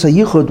the Hanogas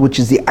HaYichud, which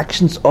is the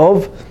actions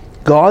of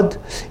God,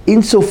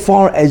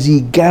 insofar as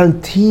He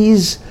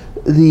guarantees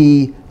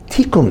the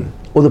tikkun,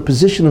 or the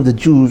position of the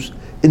Jews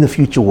in the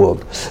future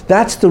world.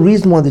 That's the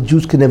reason why the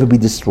Jews can never be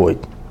destroyed,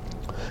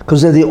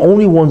 because they're the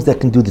only ones that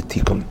can do the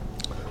tikkun,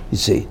 you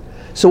see.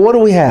 So what do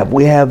we have?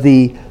 We have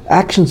the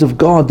actions of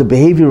God, the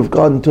behavior of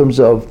God in terms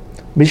of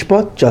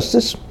mishpat,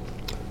 justice,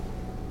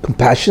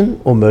 compassion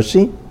or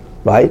mercy,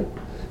 right?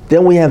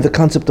 Then we have the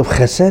concept of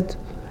chesed.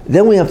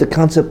 Then we have the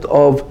concept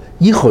of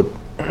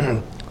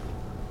yichud.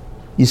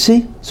 You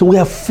see? So we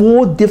have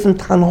 4 different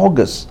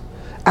hanhogas,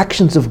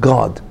 actions of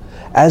God,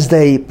 as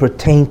they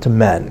pertain to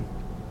man.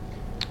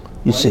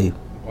 You see?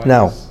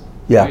 Now,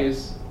 why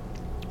is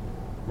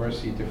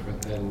mercy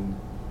different than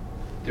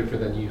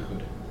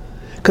yichud?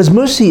 Because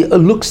mercy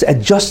looks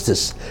at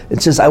justice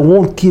and says, I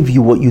won't give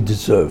you what you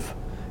deserve,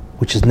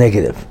 which is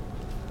negative.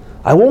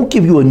 I won't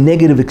give you a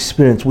negative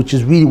experience, which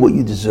is really what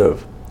you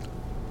deserve.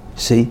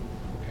 See?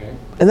 Okay.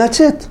 And that's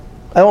it.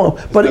 I won't.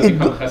 But it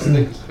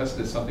chesed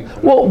is something.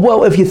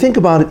 Well, if you think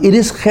about it, it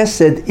is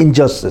chesed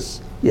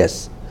injustice.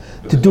 Yes.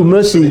 To do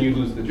mercy. Then you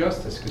lose the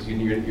justice because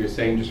you're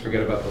saying just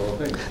forget about the whole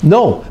thing.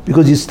 No,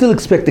 because you still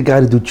expect the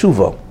guy to do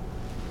tshuva.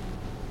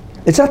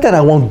 It's not that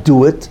I won't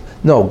do it.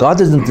 No, God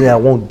doesn't say I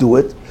won't do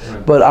it.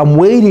 Right. But I'm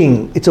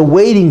waiting. It's a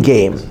waiting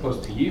game. As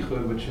opposed to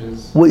yichud, which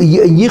is. Well,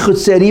 yichud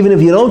said, even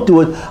if you don't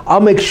do it,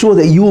 I'll make sure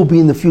that you will be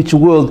in the future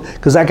world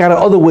because I got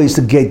other ways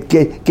to get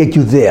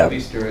you there. At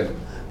least you're in.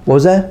 What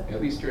was that?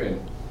 At least you're in.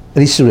 At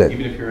least you're in.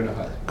 Even if you're in a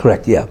hut.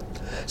 Correct, yeah.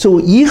 So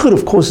yichud,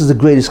 of course, is the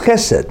greatest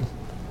chesed. You know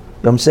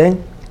what I'm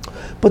saying?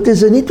 But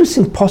there's an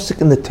interesting pasuk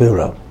in the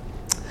Torah,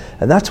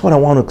 and that's what I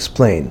want to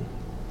explain.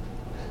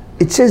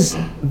 It says,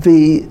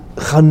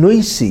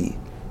 "V'chanoisi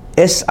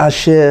es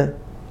asher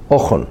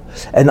ochon,"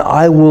 and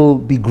I will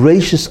be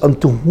gracious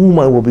unto whom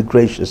I will be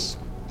gracious.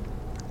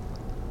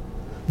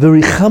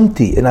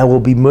 V'richamti, and I will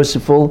be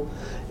merciful.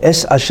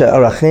 Es asher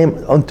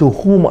arachem, unto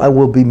whom I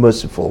will be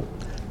merciful.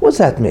 What does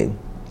that mean?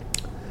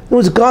 In other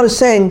words, God is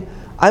saying,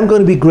 I'm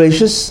going to be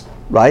gracious,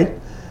 right?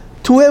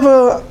 To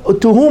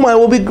whom I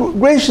will be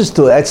gracious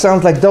to. It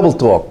sounds like double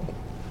talk.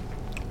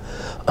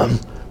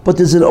 But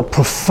there's a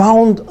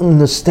profound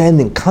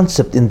understanding,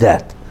 concept in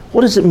that.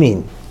 What does it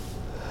mean?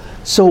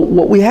 So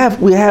what we have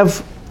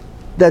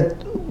that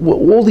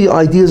all the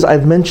ideas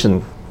I've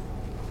mentioned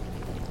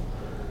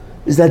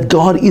is that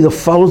God either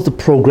follows the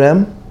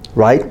program,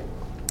 right,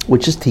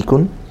 which is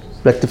tikkun,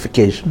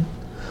 rectification,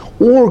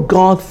 or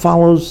God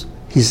follows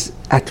His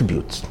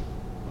attributes,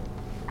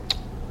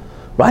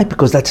 right?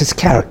 Because that's His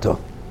character.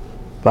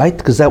 Right,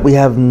 because that we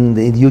have in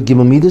Yud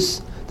Gimel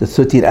Midas, the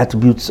 13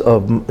 attributes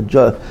of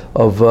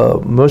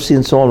mercy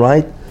and so on.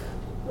 Right,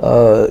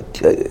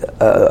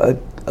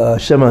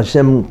 Hashem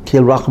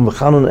Kel Rachum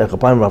V'Chanun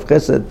Echapayim Rav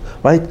Chesed.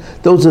 Right,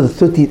 those are the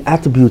 13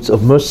 attributes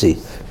of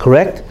mercy.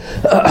 Correct.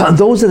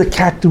 Those are the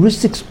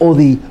characteristics or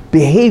the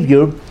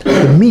behavior,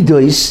 the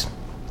midos,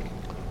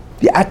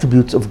 the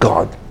attributes of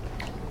God.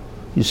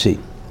 You see,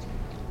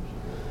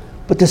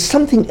 but there's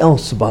something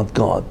else about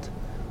God,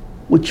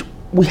 which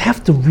we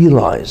have to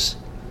realize.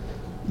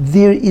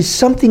 There is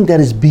something that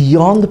is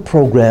beyond the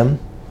program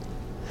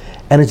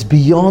and it's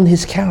beyond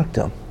His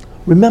character.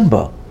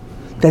 Remember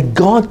that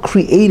God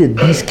created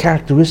these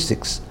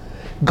characteristics.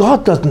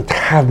 God doesn't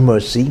have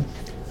mercy.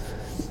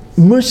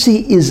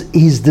 Mercy is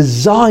His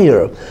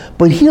desire,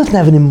 but He doesn't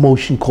have an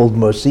emotion called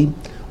mercy.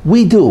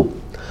 We do.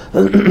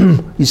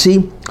 You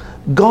see,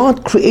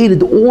 God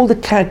created all the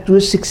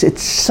characteristics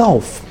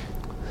itself,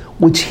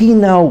 which He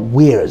now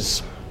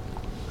wears.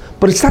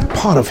 But it's not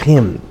part of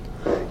Him.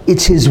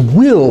 It's His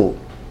will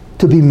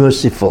to be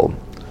merciful.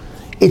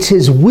 It's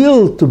His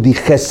will to be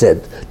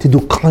chesed, to do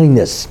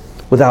kindness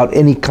without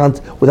any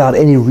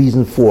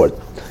reason for it.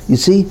 You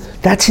see,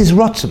 that's His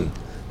ratzon.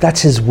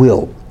 That's His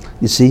will.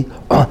 You see,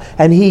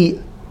 and He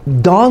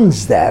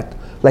dons that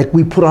like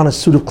we put on a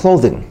suit of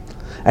clothing,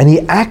 and He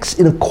acts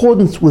in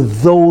accordance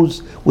with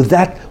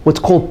that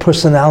what's called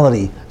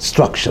personality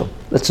structure.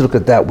 Let's look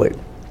at it that way.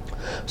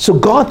 So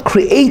God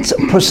creates a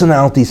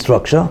personality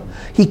structure.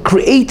 He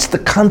creates the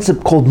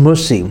concept called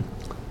mercy,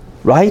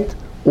 right?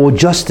 Or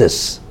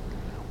justice,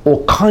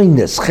 or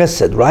kindness,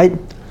 chesed, right?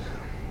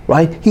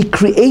 Right? He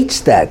creates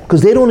that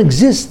because they don't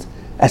exist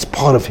as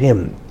part of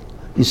Him.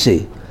 You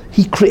see,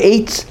 He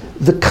creates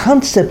the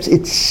concepts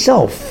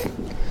itself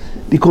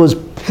because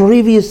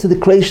previous to the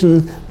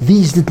creation,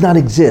 these did not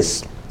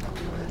exist.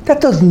 That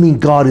doesn't mean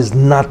God is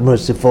not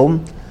merciful.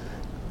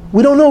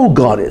 We don't know who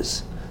God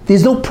is.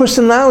 There's no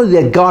personality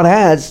that God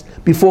has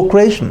before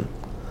creation.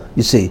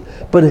 You see,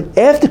 but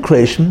after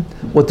creation,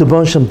 what the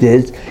Baruch Shem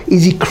did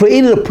is He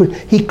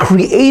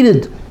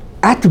created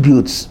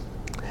attributes,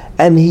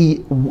 and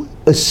He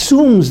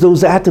assumes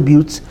those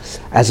attributes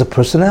as a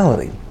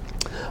personality.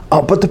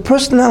 But the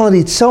personality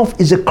itself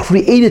is a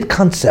created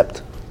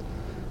concept.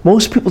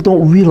 Most people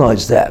don't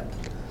realize that.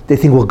 They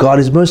think, well, God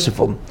is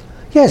merciful.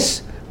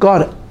 Yes,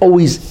 God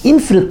always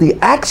infinitely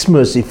acts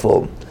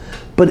merciful,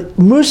 but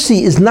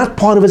mercy is not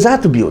part of his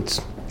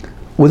attributes.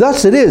 With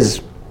us it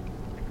is.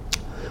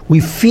 We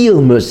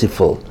feel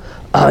merciful.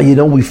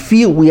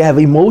 We have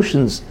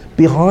emotions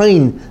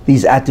behind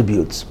these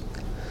attributes.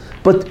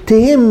 But to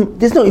him,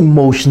 there's no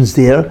emotions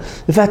there.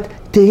 In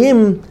fact, to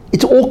him,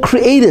 it's all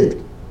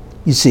created,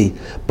 you see.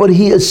 But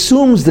he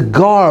assumes the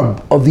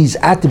garb of these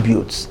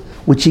attributes,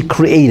 which he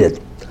created.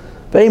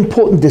 Very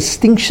important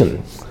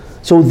distinction.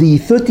 So the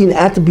 13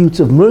 attributes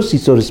of mercy,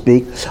 so to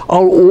speak,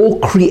 are all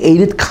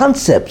created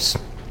concepts.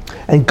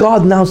 And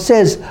God now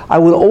says, I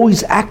will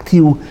always act to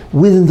you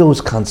within those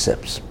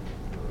concepts.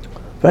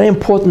 Very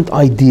important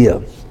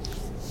idea,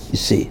 you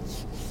see.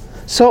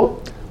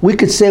 So we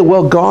could say,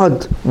 well,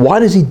 God, why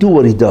does he do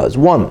what he does?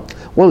 One,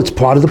 well, it's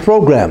part of the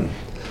program,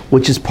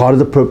 which is part of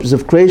the purpose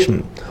of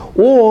creation.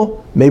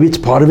 Or maybe it's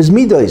part of his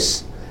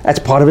midos. That's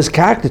part of his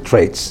character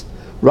traits,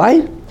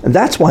 right? And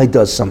that's why he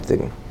does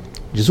something,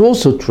 which is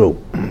also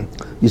true,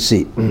 you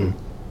see.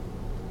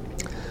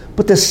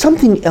 But there's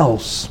something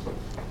else.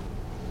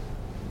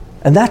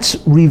 And that's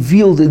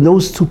revealed in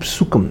those two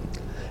psukim.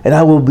 And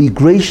I will be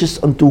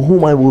gracious unto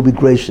whom I will be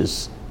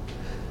gracious.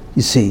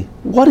 You see,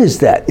 what is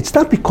that? It's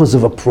not because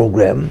of a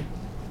program,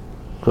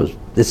 because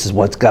this is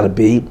what it's got to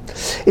be.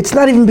 It's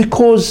not even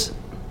because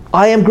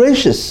I am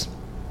gracious.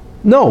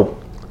 No.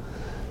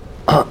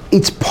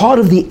 It's part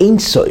of the Ein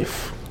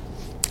Sof.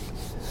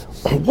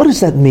 What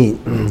does that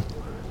mean?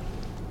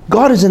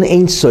 God is an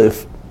Ein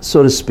Sof,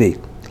 so to speak.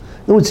 In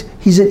other words,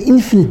 he's an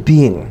infinite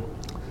being.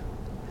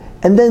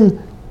 And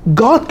then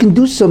God can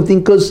do something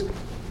because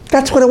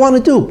that's what I want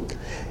to do.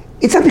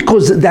 It's not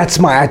because that's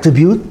my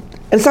attribute.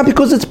 And it's not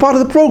because it's part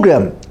of the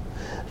program.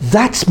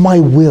 That's my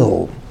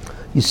will,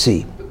 you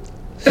see.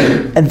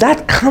 And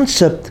that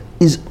concept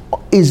is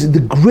the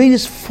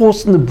greatest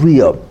force in the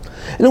Bria.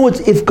 In other words,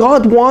 if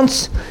God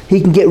wants,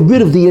 he can get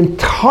rid of the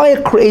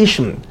entire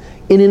creation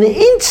in an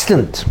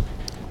instant.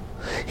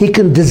 He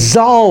can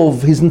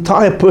dissolve his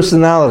entire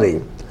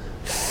personality.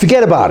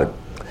 Forget about it.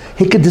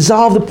 He can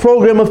dissolve the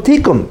program of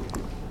tikkun,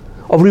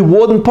 of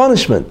reward and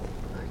punishment.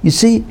 You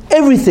see,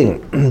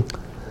 everything.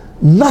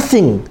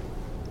 Nothing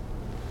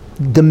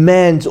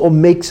demands or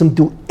makes him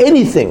do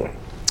anything,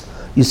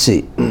 you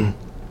see.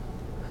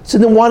 So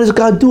then why does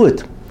God do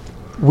it?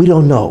 We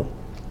don't know.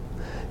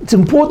 It's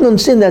important to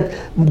understand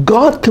that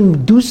God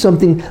can do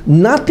something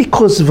not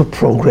because of a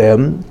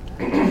program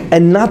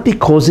and not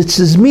because it's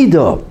his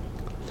midah.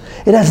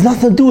 It has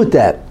nothing to do with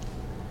that.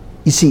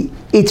 You see,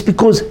 it's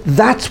because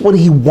that's what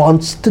he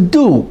wants to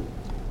do.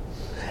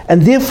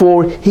 And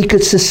therefore, he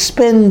could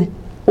suspend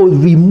or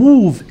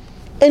remove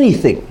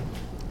anything.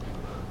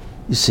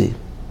 You see.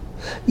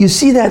 You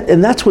see that,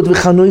 and that's what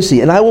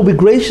v'chanoisi. And I will be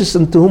gracious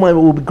unto whom I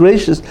will be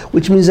gracious,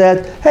 which means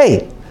that,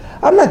 hey,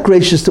 I'm not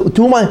gracious to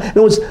whom I... In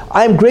other words,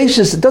 I'm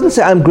gracious. It doesn't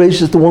say I'm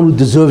gracious to one who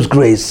deserves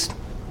grace.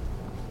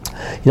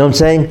 You know what I'm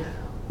saying?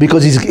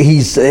 Because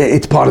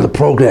it's part of the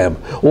program.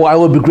 Or I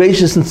will be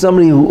gracious in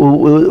somebody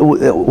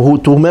who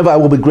to whomever I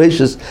will be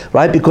gracious,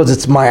 right? Because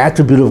it's my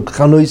attribute of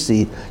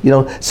chanoisi. You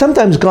know,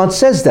 sometimes God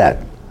says that,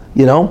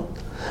 you know.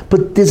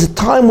 But there's a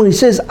time when he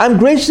says, I'm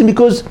gracious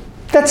because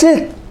that's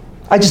it.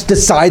 I just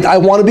decide I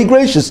want to be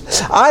gracious.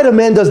 The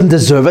man doesn't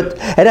deserve it.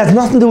 It has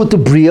nothing to do with the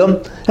Bria.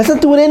 It has nothing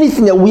to do with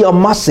anything that we are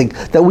massing,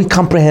 that we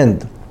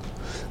comprehend.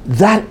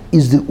 That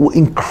is the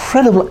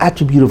incredible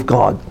attribute of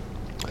God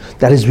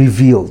that is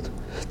revealed.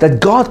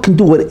 That God can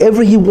do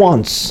whatever he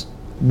wants,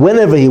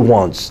 whenever he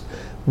wants,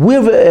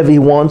 wherever he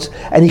wants,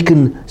 and he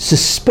can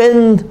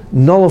suspend,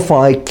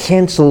 nullify,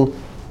 cancel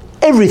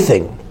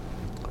everything.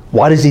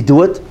 Why does he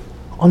do it?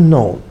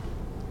 Unknown.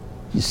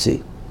 You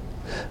see.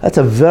 That's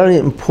a very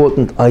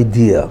important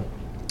idea.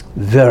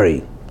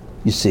 Very,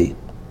 you see.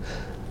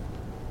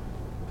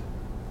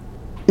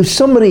 If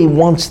somebody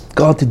wants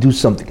God to do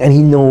something and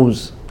he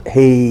knows,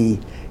 hey,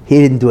 he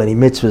didn't do any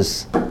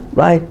mitzvahs,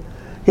 right?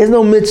 He has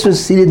no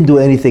mitzvahs, he didn't do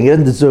anything, he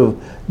doesn't deserve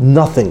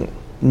nothing,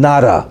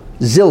 nada,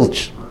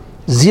 zilch,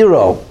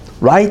 zero,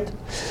 right?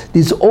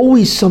 There's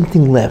always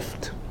something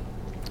left,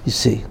 you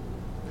see.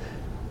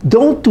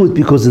 Don't do it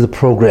because of the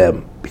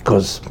program,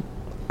 because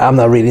I'm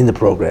not reading the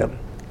program.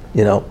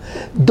 You know,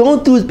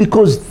 don't do it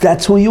because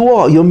that's who you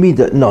are. You're me.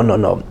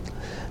 No.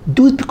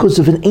 Do it because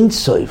of an Ein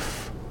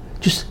Sof.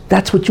 Just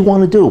that's what you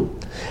want to do,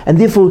 and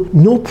therefore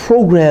no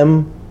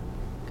program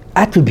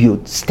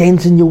attribute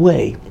stands in your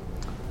way.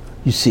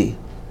 You see,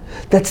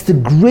 that's the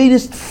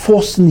greatest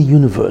force in the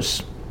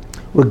universe,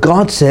 where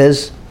God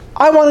says,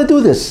 "I want to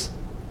do this."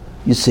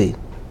 You see,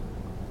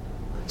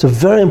 it's a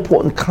very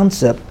important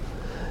concept,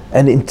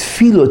 and in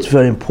Tefillah it's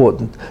very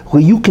important,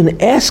 where you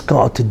can ask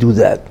God to do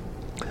that.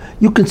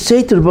 You can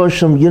say to the Baruch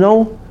Shem, you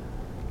know,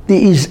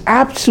 there is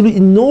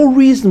absolutely no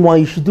reason why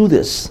you should do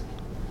this.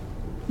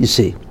 You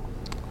see,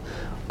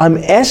 I'm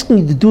asking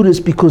you to do this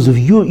because of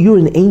you. You're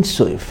an Ein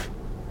Sof.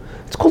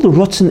 It's called the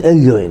Ratzon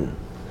Elyon.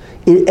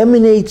 It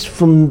emanates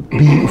from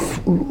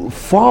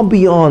far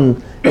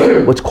beyond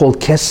what's called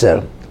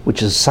Keser,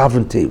 which is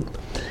sovereignty.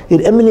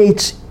 It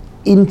emanates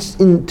in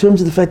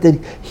terms of the fact that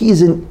he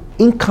is an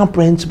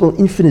incomprehensible,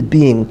 infinite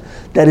being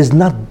that is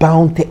not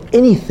bound to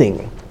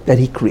anything that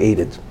he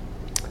created.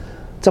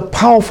 It's a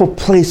powerful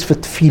place for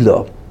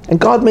tefillah, and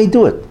God may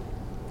do it,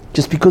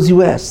 just because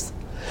you asked.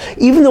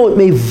 Even though it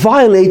may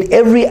violate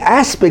every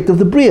aspect of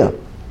the Bria.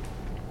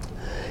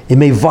 It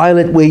may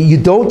violate where you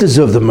don't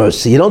deserve the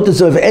mercy, you don't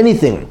deserve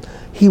anything.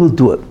 He will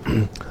do it,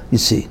 you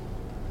see.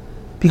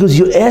 Because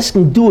you're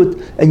asking, do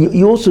it, and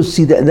you also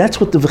see that, and that's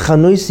what the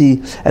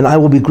V'chanoisi, and I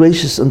will be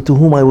gracious unto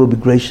whom I will be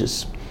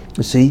gracious.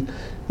 You see?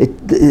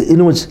 In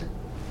other words,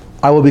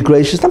 I will be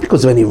gracious, not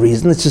because of any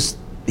reason, it's just,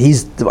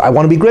 I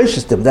want to be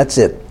gracious to him, that's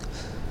it.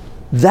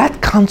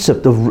 That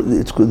concept of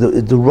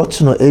the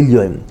Ratzon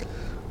Elyon,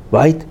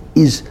 right,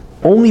 is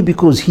only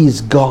because he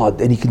is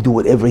God and he can do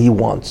whatever he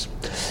wants.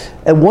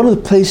 And one of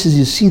the places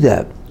you see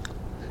that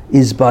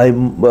is by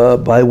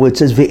where it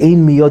says,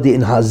 Ve'ein miyodi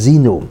in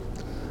hazinu.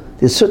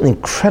 There's certain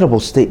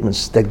incredible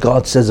statements that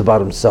God says about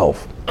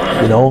himself.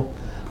 You know,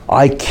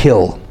 I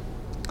kill.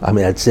 I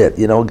mean, that's it.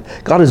 You know,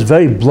 God is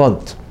very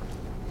blunt.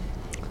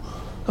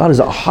 God is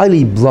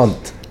highly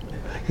blunt.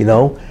 You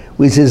know,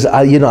 he says,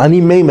 ani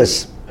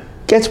memus.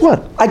 Guess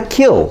what? I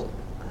kill.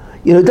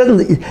 You know,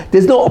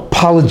 there's no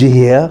apology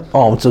here.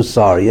 Oh, I'm so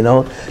sorry, you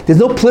know. There's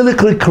no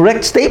politically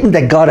correct statement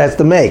that God has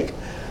to make.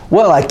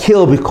 Well, I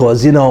kill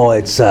because,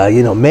 it's,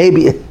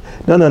 maybe.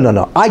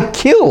 No. I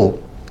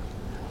kill.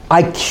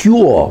 I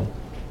cure.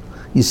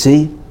 You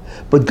see?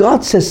 But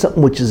God says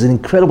something which is an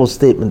incredible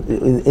statement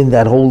in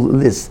that whole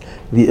list.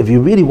 If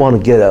you really want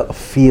to get a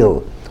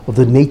feel of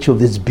the nature of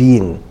this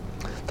being,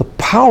 the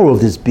power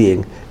of this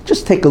being,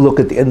 just take a look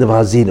at the end of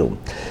Hazinu.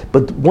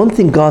 But one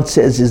thing God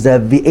says is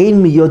that V'ein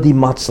miyodi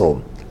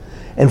matzal,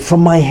 and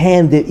from my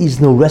hand there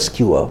is no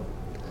rescuer.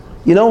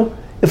 You know,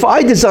 if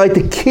I decide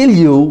to kill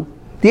you,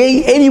 there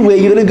ain't anywhere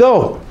you're going to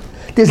go.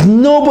 There's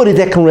nobody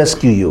that can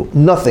rescue you.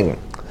 Nothing.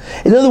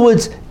 In other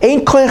words,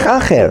 ein koyach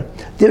acher.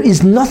 There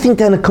is nothing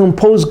that can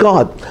oppose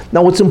God.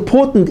 Now what's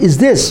important is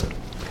this.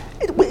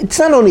 It's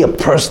not only a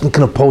person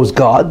can oppose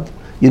God,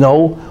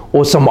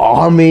 or some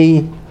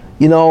army,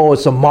 or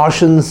some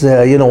Martians,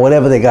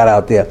 whatever they got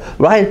out there,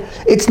 right?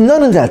 It's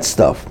none of that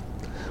stuff.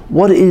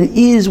 What it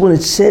is when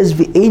it says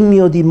V'ein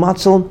miyodi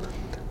matzal,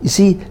 you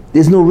see,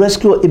 there's no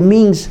rescue. It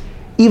means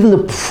even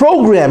the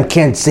program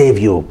can't save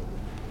you.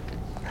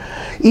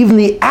 Even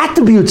the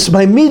attributes,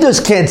 my midas,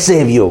 can't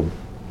save you.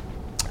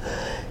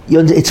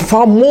 It's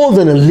far more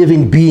than a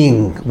living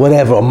being,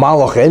 whatever, a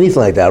malach, anything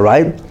like that,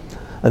 right?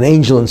 An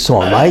angel and so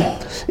on, right?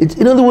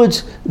 In other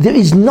words, there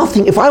is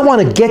nothing. If I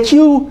want to get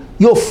you,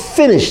 you're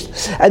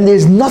finished. And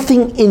there's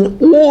nothing in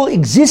all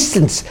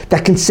existence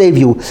that can save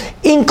you,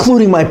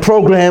 including my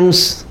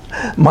programs,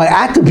 my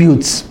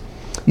attributes.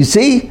 You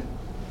see?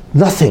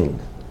 Nothing.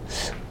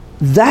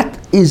 That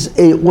is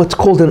what's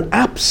called an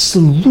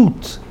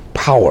absolute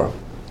power.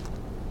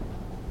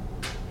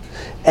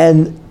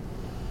 And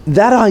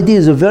that idea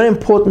is a very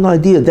important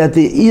idea, that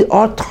there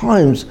are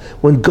times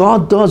when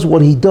God does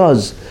what he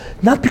does,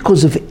 not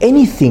because of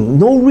anything,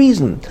 no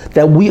reason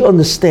that we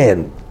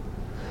understand.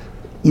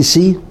 You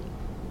see?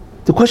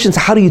 The question is,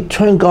 how do you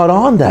turn God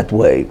on that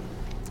way?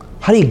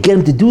 How do you get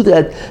him to do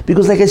that?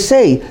 Because like I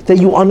say, that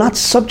you are not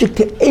subject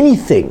to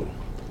anything.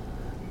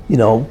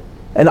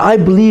 And I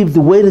believe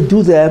the way to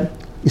do that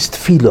is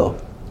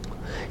tefillah.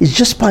 It's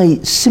just by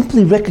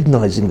simply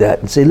recognizing that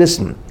and say,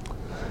 listen,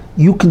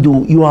 you're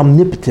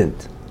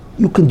omnipotent.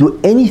 You can do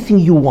anything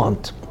you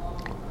want.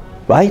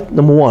 Right?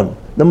 Number one.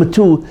 Number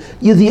two,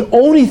 you're the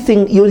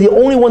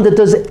only one that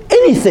does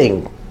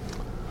anything.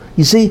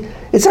 You see,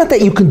 it's not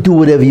that you can do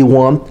whatever you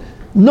want.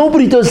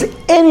 Nobody does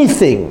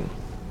anything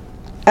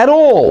at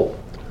all.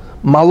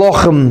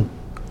 Malachim,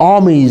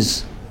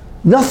 armies,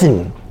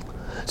 nothing.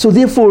 So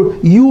therefore,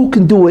 you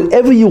can do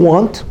whatever you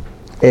want,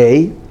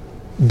 A.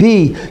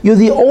 B, you're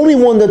the only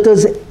one that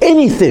does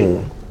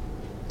anything.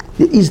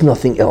 There is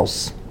nothing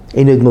else.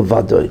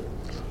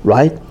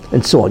 Right?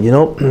 And so on,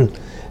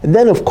 And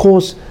then, of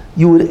course,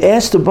 you would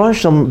ask the Baruch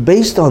Shem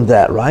based on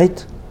that,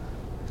 right?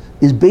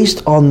 Is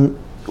based on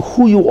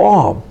who you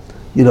are,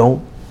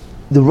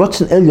 the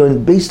Ratzon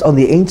Elyon, based on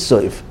the Ein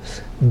Sof.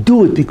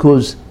 Do it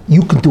because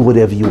you can do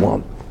whatever you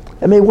want.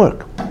 It may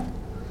work.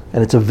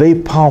 And it's a very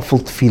powerful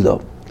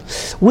tefillah.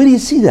 Where do you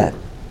see that?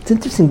 It's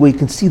interesting where you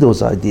can see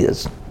those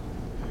ideas.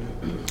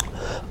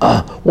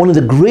 One of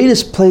the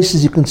greatest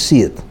places you can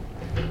see it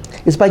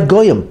is by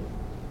Goyim.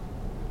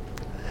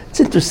 It's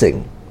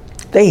interesting.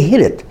 They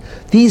hit it.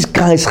 These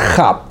guys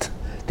chapped.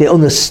 They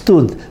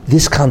understood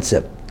this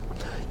concept.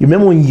 You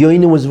remember when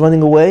Yonah was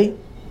running away?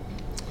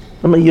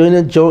 Remember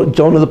Yonah,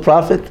 Jonah the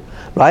prophet?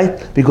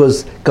 Right?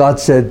 Because God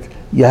said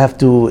you have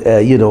to,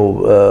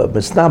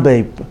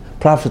 Mesnabe,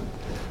 prophet,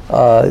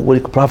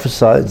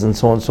 prophesied and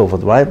so on and so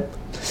forth, right?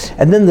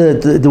 And then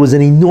there was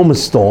an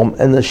enormous storm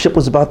and the ship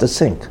was about to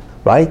sink,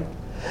 right?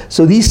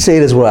 So these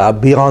sailors were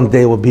beyond,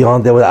 they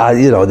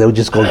were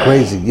just going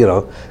crazy,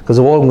 because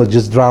all of them would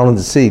just drown in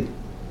the sea.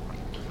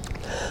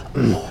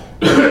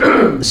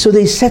 So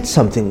they said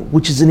something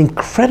which is an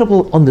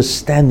incredible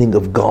understanding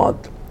of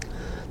God.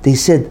 They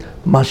said,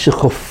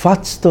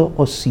 Mashechofatzta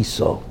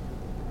osiso.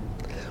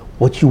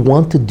 What you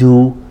want to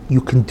do,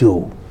 you can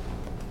do.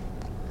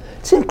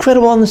 It's an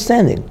incredible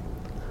understanding.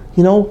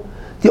 You know,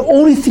 the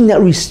only thing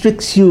that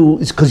restricts you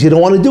is because you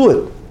don't want to do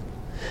it.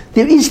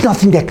 There is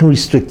nothing that can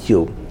restrict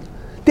you.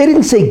 They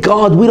didn't say,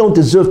 God, we don't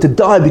deserve to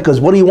die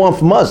because what do you want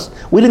from us?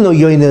 We didn't know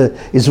Yoina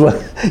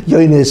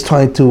is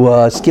trying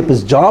to skip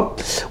his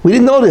job. We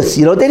didn't know this,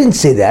 you know. They didn't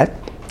say that.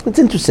 It's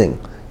interesting,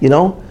 you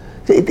know.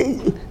 They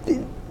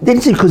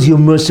didn't say because you're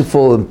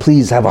merciful and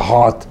please have a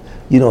heart,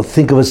 you know,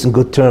 think of us in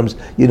good terms,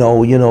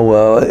 or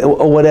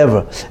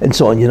whatever, and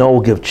so on, you know,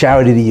 we'll give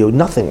charity to you.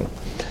 Nothing.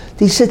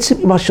 They said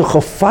simply,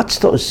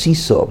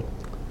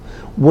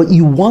 what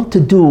you want to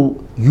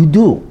do, you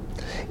do.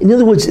 In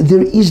other words,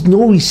 there is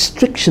no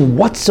restriction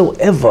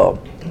whatsoever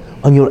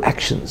on your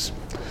actions.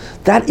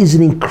 That is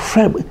an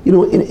incredible, you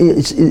know, in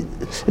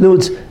other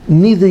words,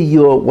 neither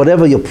your,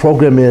 whatever your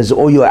program is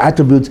or your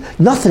attributes,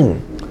 nothing.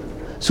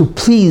 So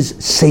please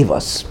save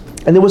us.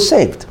 And they were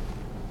saved.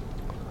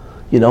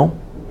 You know?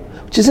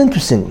 Which is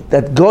interesting,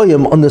 that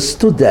Goyim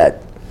understood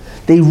that.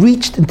 They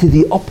reached into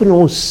the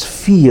uppermost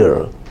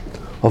sphere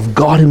of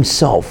God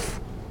Himself.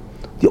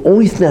 The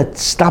only thing that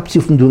stops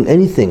you from doing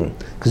anything,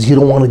 because you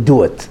don't want to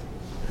do it.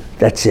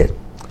 That's it.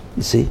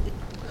 You see?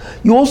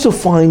 You also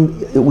find,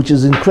 which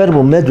is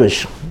incredible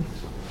medrash,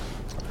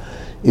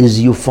 is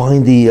you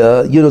find you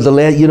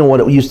know what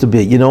it used to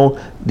be. You know,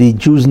 the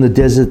Jews in the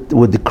desert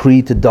were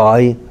decreed to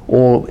die,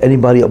 or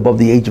anybody above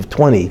the age of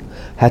 20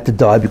 had to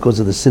die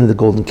because of the sin of the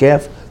golden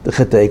calf, the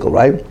Chet HaEkel,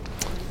 right?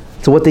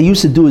 So what they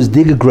used to do is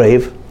dig a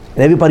grave, and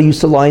everybody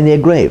used to lie in their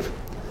grave,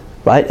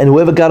 right? And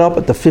whoever got up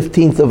at the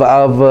 15th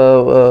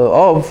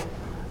of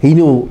he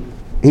knew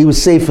he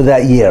was safe for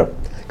that year.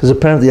 Because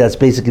apparently that's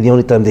basically the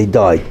only time they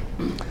died.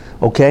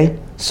 Okay?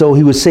 So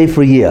he was safe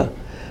for a year.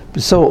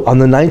 So on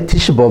the 9th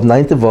Tisha B'Av,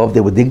 9th of Av,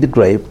 they would dig the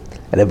grave,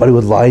 and everybody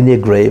would lie in their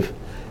grave.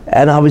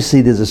 And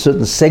obviously there's a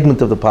certain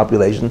segment of the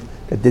population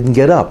that didn't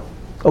get up.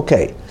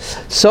 Okay.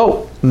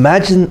 So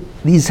imagine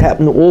these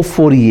happened all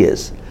 40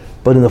 years.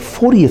 But in the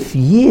 40th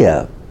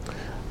year,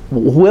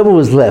 whoever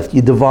was left,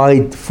 you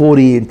divide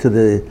 40 into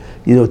the,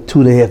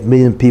 2.5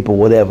 million people,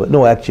 whatever.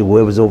 No, actually,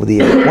 whoever's over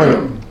the age of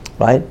 20,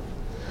 right?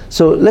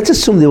 So let's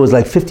assume there was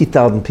like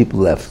 50,000 people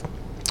left,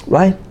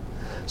 right?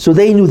 So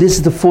they knew this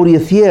is the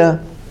 40th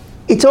year,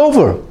 it's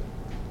over.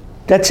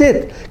 That's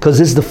it. Because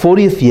this is the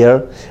 40th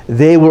year,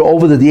 they were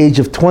over the age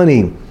of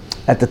 20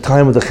 at the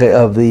time of the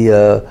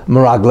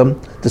Meraglim,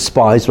 the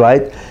spies,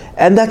 right?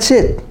 And that's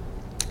it.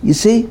 You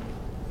see?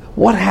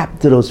 What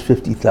happened to those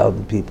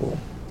 50,000 people?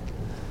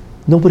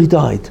 Nobody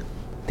died.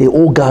 They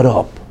all got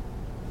up.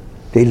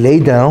 They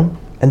lay down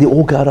and they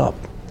all got up.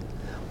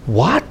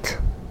 What?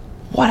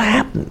 What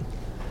happened?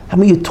 I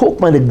mean, you talk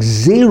about a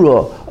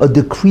gzera, a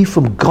decree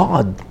from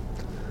God.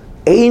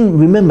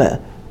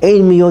 Remember,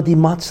 ein miyodi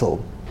matzel.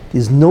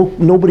 There's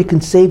nobody can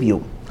save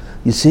you.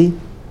 You see?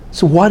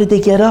 So why did they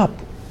get up?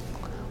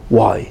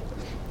 Why?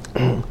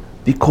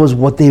 Because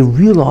what they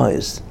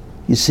realized,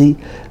 you see,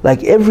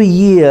 like every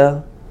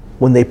year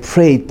when they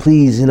prayed,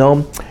 please, I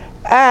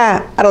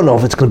don't know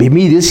if it's going to be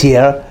me this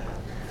year.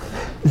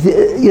 Because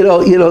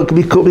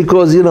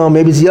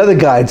maybe it's the other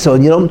guy and so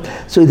on,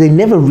 so they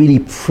never really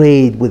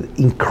prayed with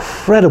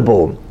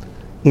incredible,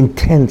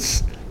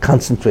 intense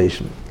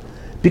concentration,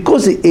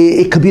 because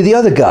it could be the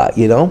other guy,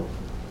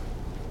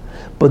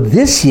 But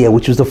this year,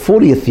 which was the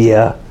 40th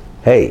year,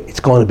 hey,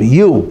 it's going to be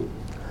you,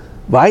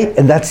 right?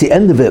 And that's the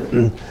end of it.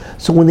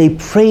 So when they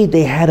prayed,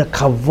 they had a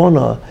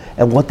kavanah,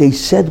 and what they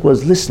said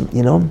was, listen,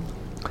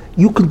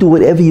 you can do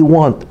whatever you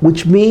want,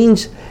 which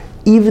means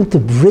even to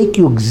break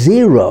your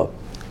gzera.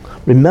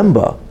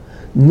 Remember,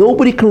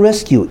 nobody can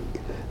rescue,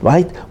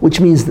 right?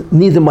 Which means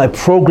neither my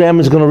program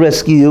is going to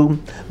rescue you,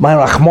 my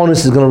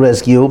Rachmanis is going to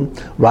rescue you,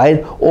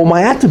 right? Or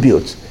my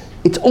attributes.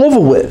 It's over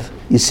with,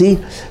 you see?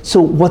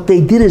 So what they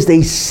did is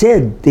they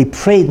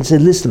prayed and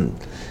said, listen,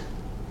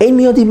 ein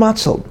miyodi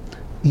matzel.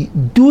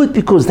 Do it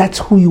because that's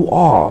who you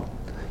are,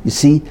 you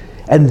see?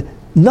 And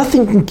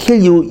nothing can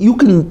kill you. You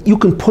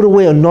can put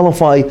away or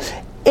nullify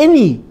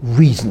any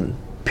reason,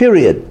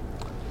 period.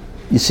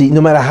 You see,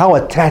 no matter how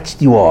attached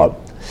you are.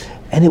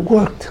 And it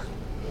worked.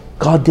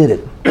 God did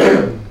it.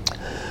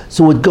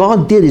 So what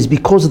God did is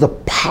because of the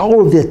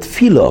power of their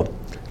tefillah,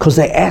 because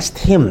they asked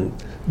Him,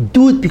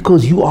 do it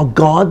because you are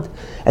God,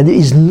 and there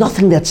is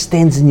nothing that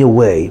stands in your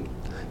way.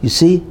 You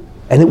see?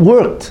 And it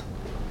worked.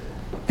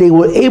 They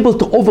were able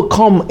to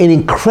overcome an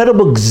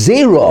incredible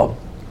gzera.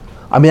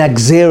 I mean, that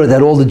gzera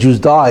that all the Jews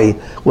die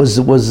was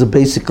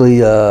basically,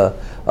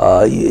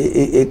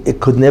 it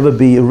could never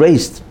be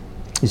erased.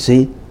 You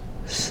see?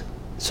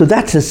 So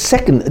that's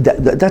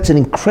that's an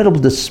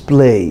incredible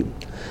display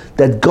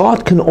that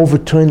God can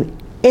overturn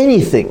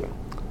anything,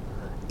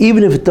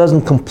 even if it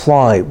doesn't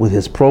comply with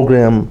His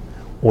program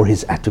or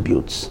His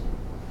attributes.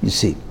 You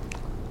see.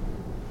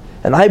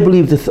 And I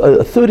believe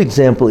a third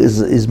example is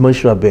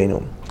Moshe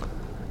Rabbeinu.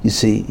 You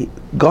see,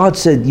 God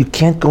said, you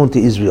can't go into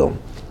Israel.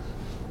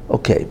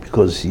 Okay,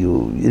 because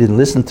you didn't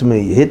listen to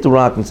me, you hit the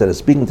rock instead of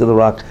speaking to the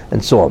rock,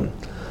 and so on.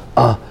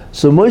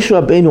 So Moshe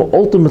Rabbeinu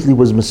ultimately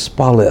was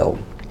mispalel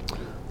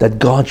that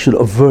God should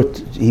avert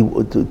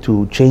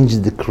to change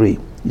the decree,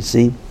 you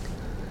see?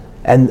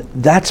 And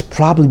that's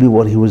probably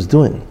what he was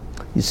doing,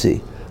 you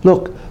see.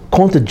 Look,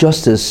 according to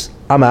justice,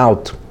 I'm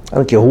out. I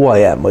don't care who I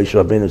am,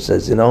 Moshe Rabbeinu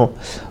says,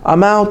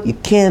 I'm out, you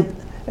can't,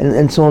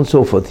 and so on and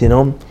so forth,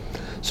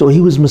 So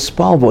he was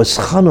mispal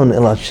v'eschanun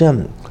el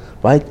Hashem,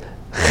 right?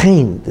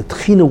 Chen, the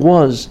tchina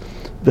was,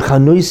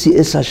 v'chanoisi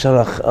es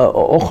hasharach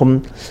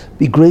ochem,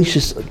 be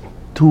gracious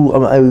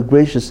to,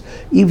 gracious,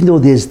 even though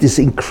there's this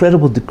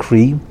incredible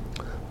decree,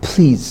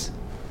 please.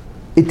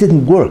 It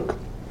didn't work,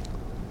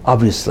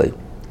 obviously.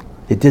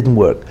 It didn't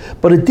work.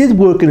 But it did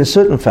work in a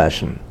certain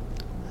fashion.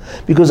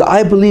 Because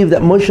I believe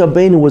that Moshe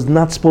Rabbeinu was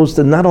not supposed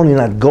to not only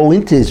not go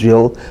into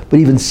Israel, but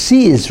even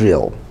see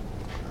Israel.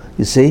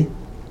 You see?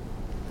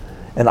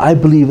 And I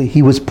believe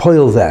he was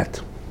poil that.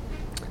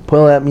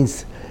 Poil that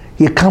means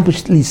he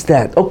accomplished at least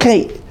that.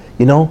 Okay,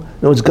 in other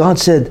words, God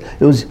said,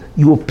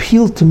 you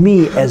appeal to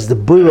me as the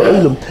Boyer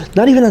Olam,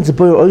 not even as the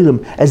Boyer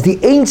Olam, as the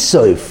Ein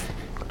Sof.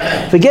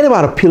 Forget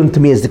about appealing to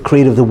me as the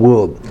creator of the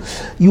world.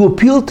 You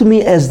appeal to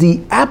me as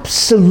the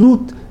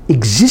absolute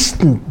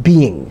existent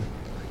being.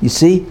 You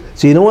see?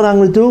 So you know what I'm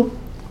going to do?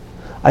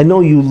 I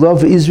know you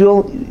love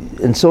Israel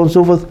and so on and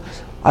so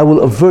forth. I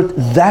will avert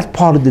that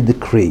part of the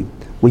decree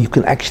where you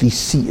can actually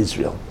see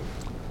Israel.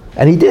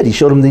 And he did. He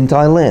showed him the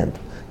entire land.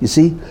 You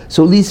see?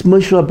 So at least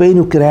Moshe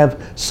Rabbeinu could have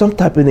some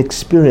type of an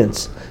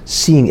experience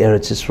seeing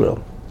Eretz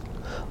Israel.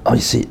 Oh,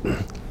 you see,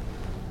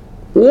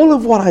 all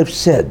of what I've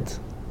said,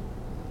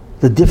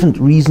 the different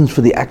reasons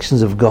for the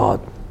actions of God,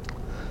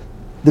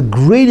 the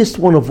greatest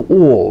one of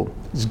all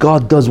is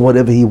God does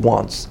whatever he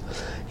wants.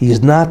 He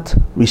is not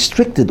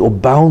restricted or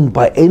bound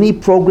by any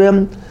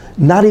program,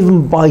 not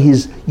even by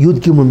his Yud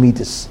Gimel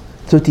Midas,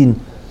 13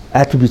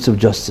 attributes of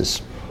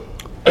justice.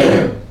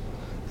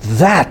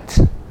 That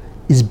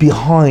is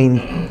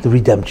behind the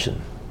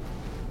redemption.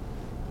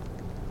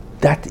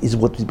 That is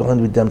what is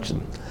behind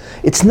redemption.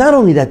 It's not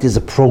only that there's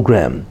a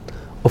program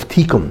of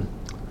tikkun,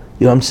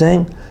 you know what I'm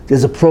saying?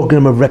 There's a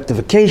program of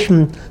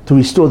rectification to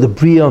restore the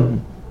bria.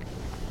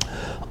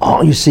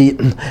 Oh, you see,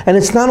 and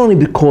it's not only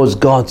because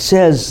God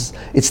says,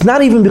 it's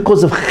not even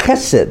because of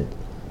chesed,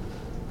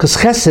 because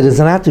chesed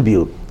is an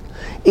attribute.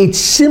 It's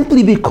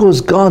simply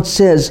because God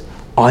says,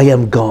 I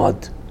am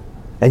God.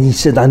 And he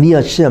said, Ani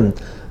Hashem,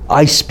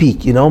 I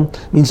speak,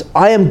 means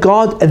I am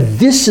God and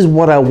this is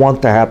what I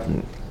want to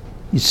happen.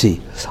 You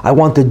see, I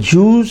want the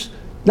Jews,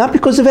 not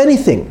because of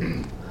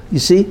anything, you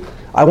see,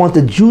 I want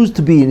the Jews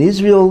to be in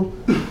Israel,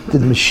 to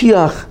the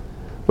Mashiach,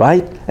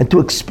 right? And to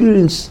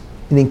experience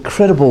an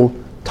incredible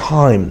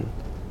time.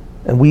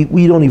 And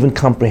we don't even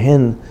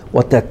comprehend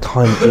what that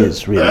time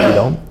is,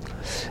 really,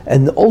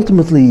 And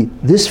ultimately,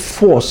 this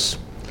force,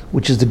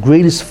 which is the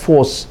greatest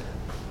force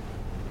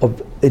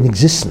in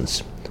existence,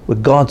 where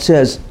God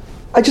says,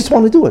 I just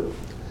want to do it.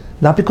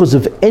 Not because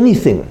of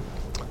anything,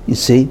 you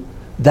see,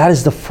 that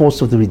is the force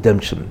of the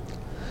redemption.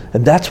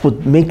 And that's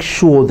what makes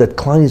sure that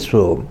Klal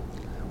Yisrael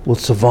will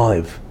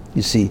survive,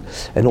 you see.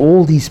 And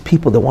all these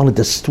people that want to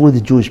destroy the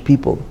Jewish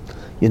people,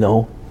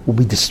 will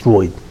be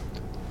destroyed.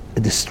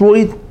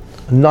 Destroyed,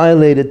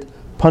 annihilated,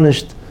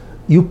 punished.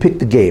 You pick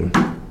the game.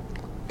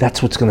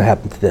 That's what's going to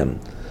happen to them.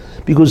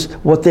 Because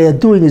what they are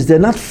doing is they're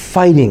not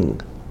fighting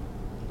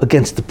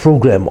against the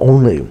program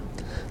only.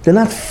 They're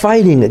not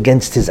fighting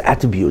against his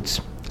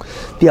attributes.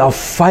 They are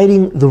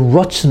fighting the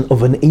Ratzon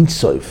of an Ein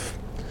Sof.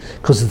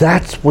 Because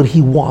that's what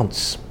he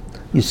wants,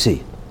 you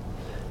see.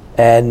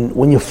 And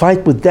when you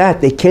fight with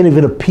that, they can't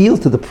even appeal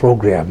to the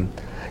program.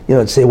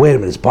 And say, wait a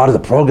minute, it's part of the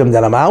program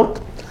that I'm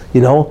out?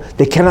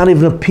 They cannot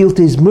even appeal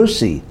to his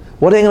mercy.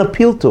 What are they going to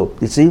appeal to,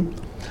 you see?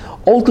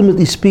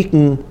 Ultimately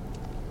speaking,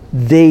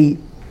 they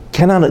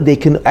can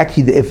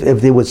actually,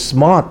 if they were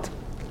smart,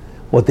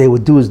 what they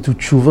would do is do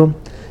tshuva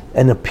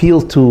and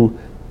appeal to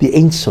the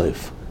Ein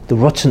Sof, the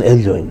Ratzon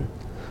Elyon,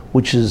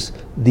 which is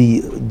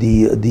the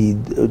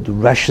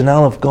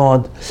rationale of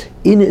God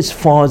in as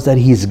far as that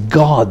he is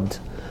God,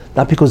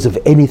 not because of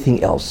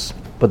anything else.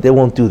 But they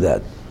won't do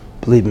that,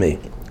 believe me,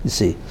 you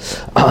see.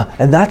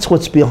 And that's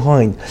what's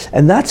behind.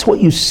 And that's what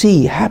you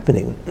see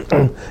happening.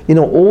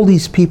 All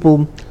these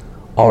people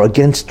are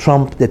against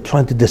Trump. They're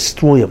trying to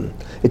destroy him.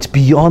 It's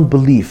beyond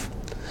belief.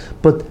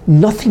 But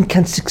nothing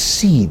can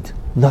succeed.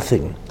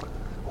 Nothing.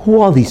 Who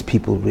are these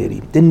people really?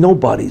 They're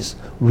nobodies,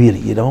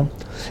 really,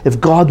 If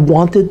God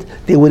wanted,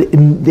 they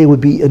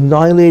would be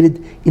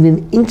annihilated in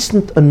an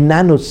instant, a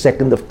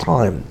nanosecond of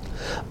time.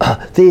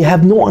 They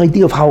have no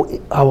idea of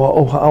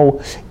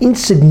how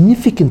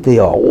insignificant they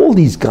are, all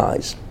these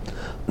guys.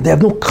 They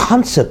have no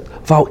concept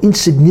of how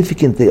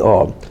insignificant they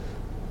are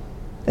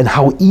and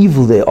how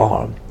evil they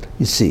are,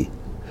 you see.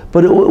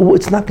 But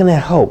it's not going to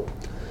help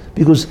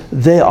because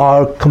they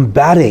are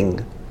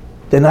combating.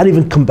 They're not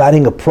even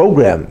combating a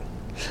program,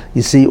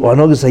 you see, or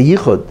Anogas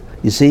HaYichud,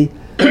 you see.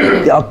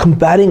 They are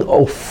combating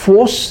a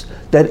force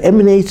that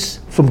emanates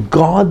from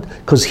God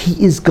because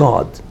he is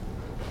God.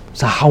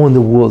 So how in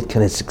the world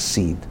can it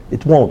succeed?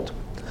 It won't.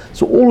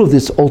 So all of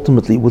this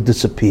ultimately will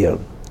disappear.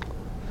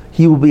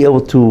 He will be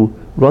able to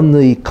run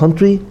the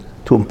country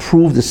to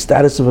improve the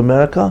status of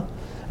America,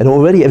 and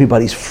already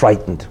everybody's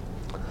frightened.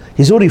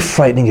 He's already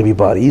frightening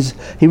everybody.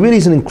 He really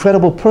is an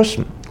incredible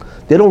person.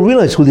 They don't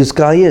realize who this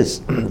guy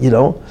is, you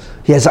know.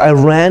 He has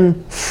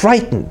Iran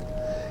frightened.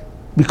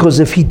 Because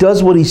if he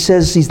does what he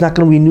says, he's not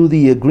going to renew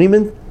the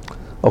agreement,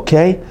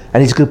 okay?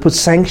 And he's going to put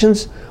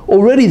sanctions.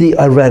 Already the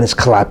Iran is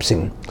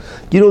collapsing.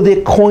 You know,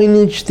 their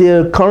coinage,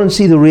 their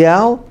currency, the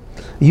real,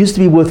 it used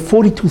to be worth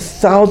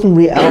 42,000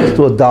 reals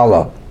to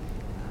 $1.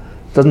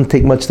 Doesn't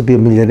take much to be a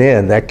millionaire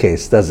in that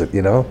case, does it,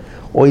 you know?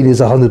 All you need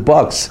is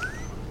 $100.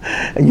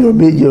 And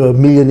you're a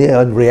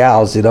millionaire in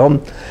reals, you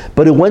know?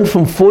 But it went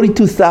from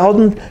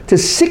 42,000 to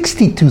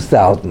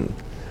 62,000.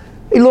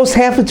 It lost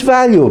half its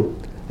value.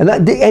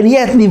 And he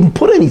hasn't even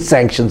put any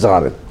sanctions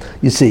on it,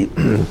 you see.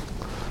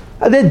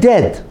 They're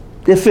dead.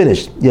 They're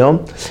finished, you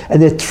know?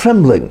 And they're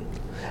trembling.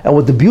 And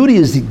what the beauty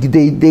is,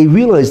 they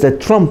realize that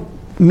Trump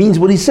means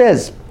what he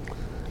says. I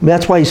mean,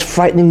 that's why he's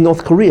frightening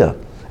North Korea.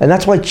 And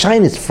that's why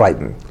China's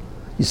frightened,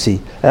 you see.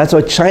 And that's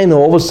why China,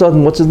 all of a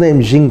sudden, what's his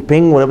name,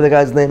 Jinping, whatever the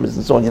guy's name is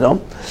and so on, you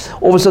know?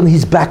 All of a sudden,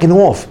 he's backing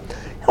off.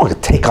 You don't want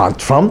to take on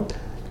Trump.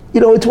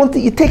 You know, it's one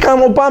thing, you take on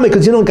Obama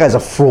because you know the guy's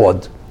a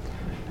fraud.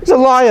 He's a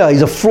liar,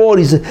 he's a fraud,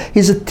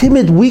 he's a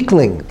timid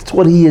weakling. That's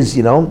what he is,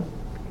 you know.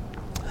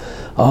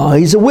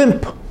 He's a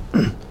wimp.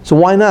 So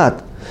why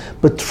not?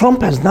 But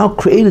Trump has now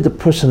created a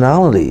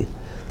personality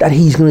that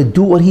he's going to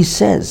do what he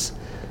says.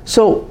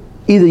 So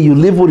either you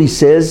live what he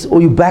says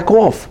or you back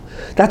off.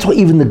 That's why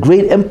even the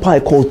great empire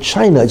called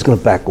China is going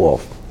to back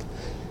off.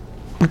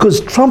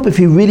 Because Trump, if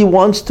he really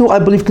wants to, I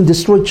believe can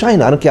destroy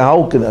China. I don't care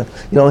how, you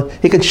know,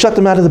 he can shut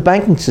them out of the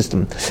banking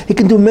system. He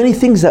can do many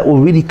things that will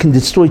really can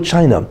destroy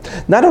China.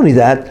 Not only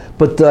that,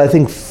 but I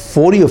think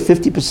 40 or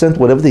 50%,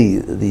 whatever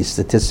the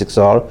statistics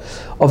are,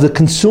 of the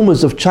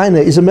consumers of China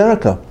is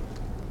America.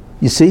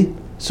 You see?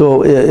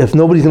 So if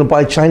nobody's going to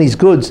buy Chinese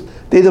goods,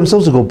 they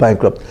themselves will go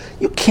bankrupt.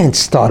 You can't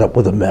start up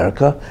with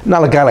America.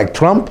 Not a guy like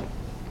Trump.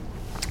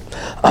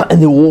 And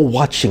they're all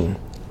watching.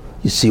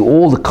 You see,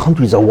 all the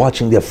countries are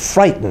watching. They're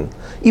frightened.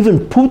 Even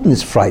Putin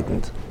is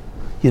frightened.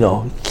 You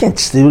know, you can't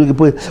steal.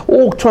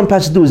 All Trump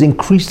has to do is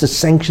increase the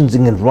sanctions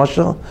against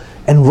Russia,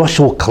 and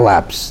Russia will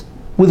collapse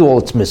with all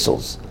its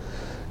missiles.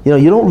 You know,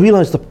 you don't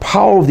realize the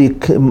power of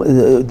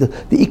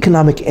the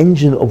economic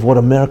engine of what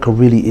America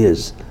really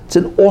is. It's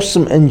an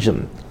awesome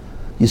engine,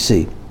 you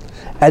see.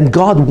 And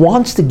God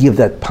wants to give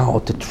that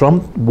power to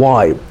Trump.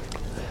 Why?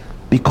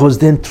 Because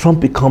then Trump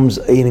becomes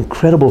an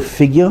incredible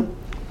figure.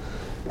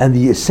 And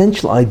the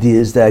essential idea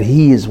is that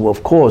he is, well,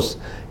 of course,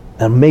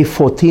 on May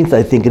 14th,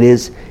 I think it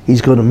is,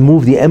 he's going to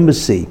move the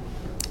embassy.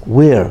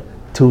 Where?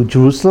 To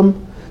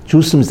Jerusalem.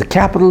 Jerusalem is the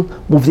capital.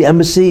 Move the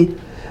embassy.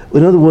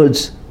 In other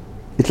words,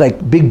 it's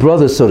like Big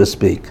Brother, so to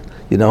speak.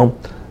 You know,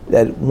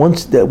 that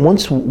once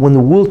when the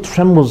world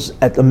trembles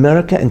at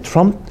America and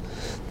Trump,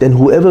 then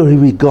whoever he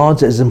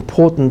regards as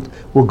important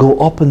will go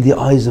up in the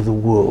eyes of the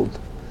world.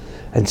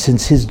 And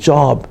since his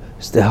job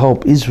is to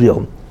help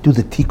Israel do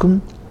the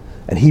tikkun,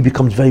 and he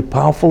becomes very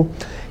powerful,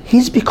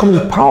 his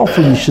becoming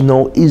powerful, you should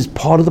know, is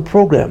part of the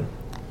program.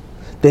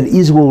 Then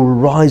Israel will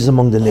rise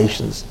among the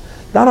nations.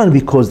 Not only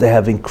because they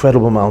have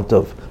incredible amount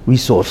of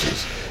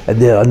resources, and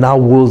they are now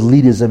world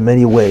leaders in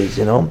many ways,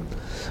 you know,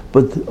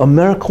 but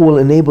America will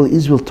enable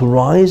Israel to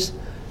rise,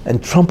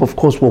 and Trump, of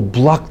course, will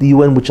block the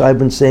UN, which I've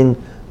been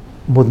saying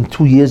more than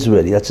 2 years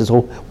already. That's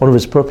one of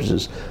his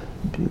purposes,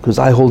 because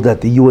I hold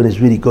that the UN is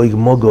really Goy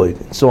Magog,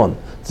 and so on,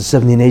 the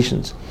 70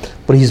 nations.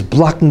 But he's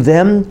blocking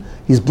them,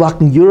 he's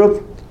blocking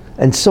Europe,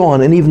 and so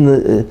on, and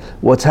even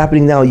what's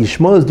happening now,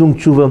 Yishmael is doing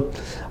tshuva.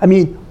 I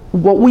mean,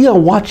 what we are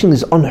watching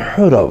is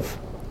unheard of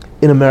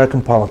in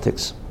American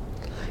politics.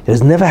 It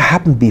has never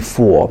happened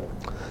before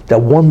that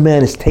one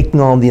man is taking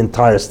on the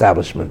entire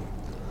establishment,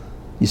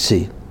 you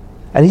see.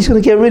 And he's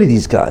going to get rid of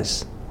these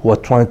guys who are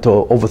trying to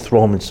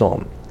overthrow him and so on,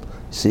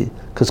 you see.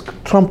 Because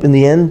Trump, in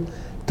the end,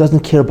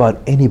 doesn't care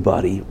about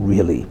anybody,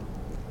 really.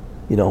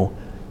 You know,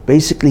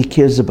 basically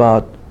cares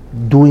about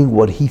doing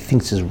what he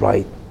thinks is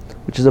right,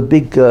 which is a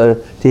big,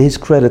 to his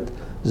credit,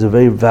 is a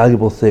very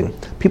valuable thing.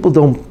 People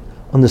don't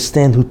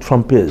understand who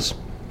Trump is.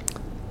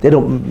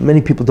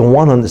 Many people don't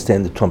want to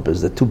understand who Trump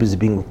is. They're too busy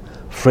being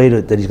afraid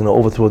that he's going to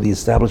overthrow the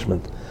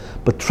establishment.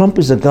 But Trump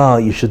is a guy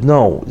you should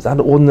know. He's not an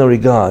ordinary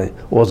guy,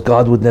 or else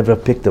God would never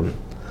have picked him.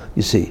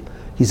 You see,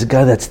 he's a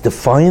guy that's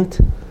defiant.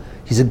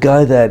 He's a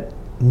guy that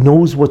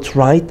knows what's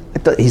right.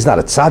 He's not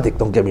a tzaddik,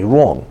 don't get me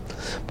wrong.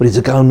 But he's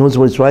a guy who knows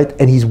what's right,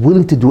 and he's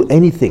willing to do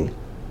anything.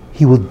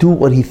 He will do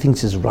what he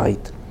thinks is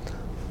right.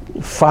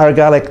 Fire a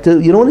guy like,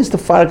 you know what is to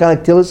fire a guy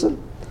like Tillerson?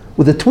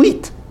 With a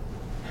tweet.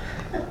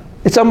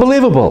 It's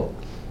unbelievable.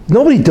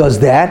 Nobody does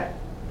that.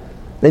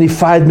 Then he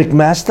fired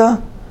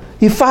McMaster.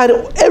 He fired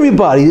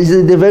everybody.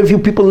 There are very few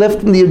people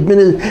left in the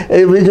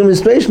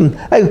administration.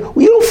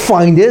 You don't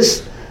find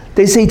this.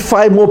 They say he'd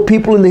fired more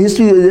people in the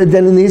history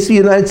than in the history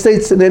of the United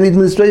States than any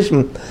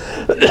administration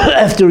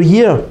after a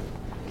year.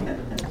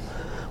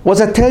 What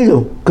does that tell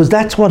you? Because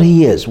that's what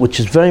he is, which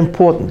is very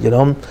important, you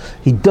know.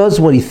 He does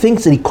what he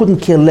thinks and he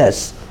couldn't care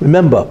less.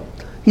 Remember,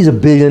 he's a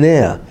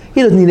billionaire.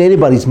 He doesn't need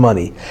anybody's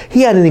money.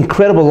 He had an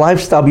incredible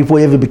lifestyle before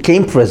he ever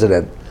became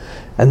president.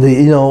 And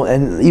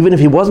and even if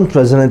he wasn't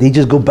president, he'd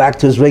just go back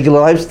to his regular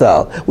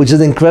lifestyle, which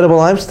is an incredible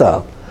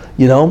lifestyle.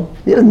 He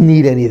doesn't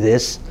need any of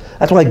this.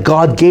 That's why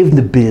God gave him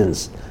the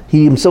billions.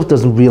 He himself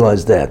doesn't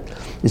realize that.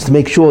 It's to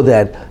make sure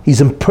that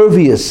he's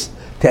impervious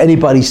to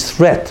anybody's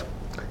threat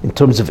in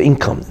terms of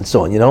income and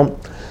so on,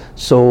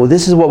 So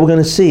this is what we're going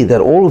to see,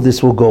 that all of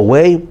this will go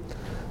away,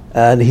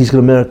 and he's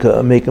going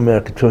to make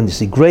America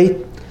tremendously great.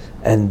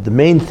 And the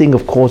main thing,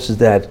 of course, is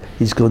that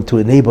he's going to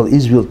enable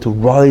Israel to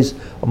rise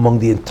among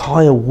the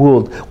entire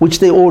world, which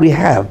they already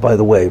have, by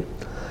the way.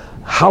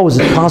 How is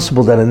it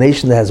possible that a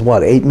nation that has,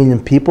 8 million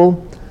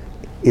people,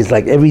 is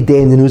like every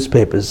day in the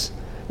newspapers?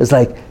 It's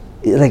like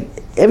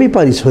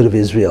everybody's heard of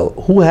Israel.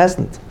 Who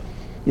hasn't?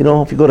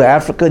 If you go to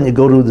Africa and you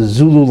go to the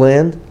Zulu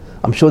land,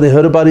 I'm sure they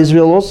heard about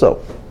Israel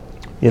also,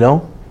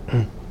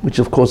 which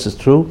of course is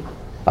true.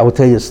 I will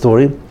tell you a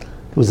story.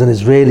 It was an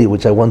Israeli,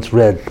 which I once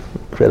read,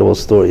 incredible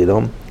story,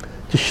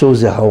 Just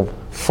shows you how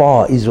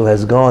far Israel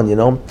has gone,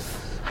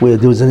 where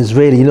there was an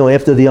Israeli,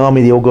 after the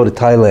army they all go to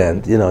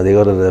Thailand, they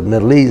go to the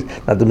Middle East,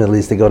 not the Middle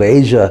East, they go to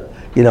Asia,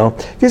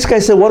 This guy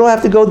said, what do I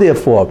have to go there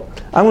for?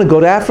 I'm going to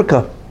go to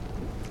Africa,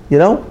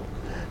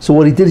 So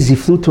what he did is he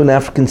flew to an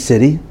African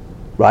city,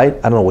 right?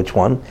 I don't know which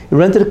one. He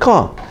rented a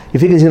car. He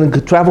figured he's going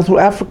to travel through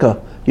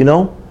Africa,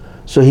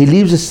 So he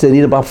leaves the city,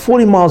 and about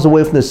 40 miles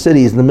away from the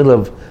city is in the middle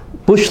of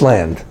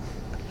bushland,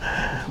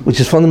 which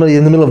is fundamentally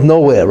in the middle of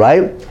nowhere,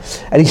 right?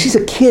 And he sees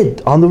a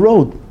kid on the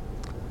road.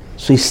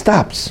 So he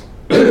stops.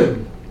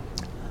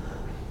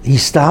 He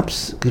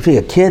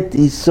figure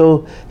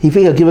he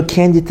figured give a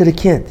candy to the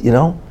kid,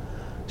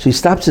 So he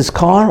stops his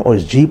car or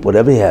his Jeep,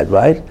 whatever he had,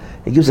 right?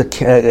 He gives a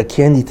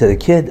candy to the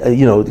kid,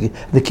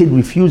 the kid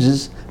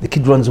refuses, the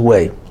kid runs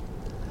away.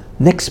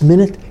 Next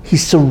minute,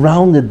 he's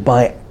surrounded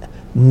by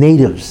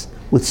natives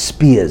with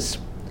spears.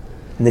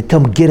 And they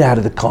tell him, get out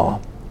of the car.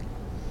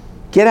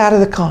 Get out of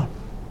the car.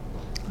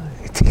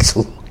 He takes a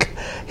look.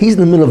 He's in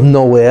the middle of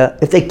nowhere.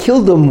 If they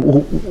killed him,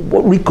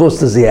 what recourse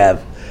does he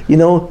have?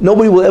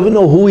 Nobody will ever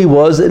know who he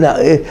was, and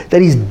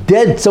that he's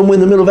dead somewhere in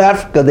the middle of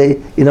Africa.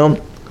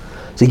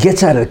 So he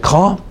gets out of the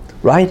car,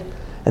 right?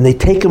 And they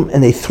take him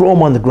and they throw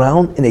him on the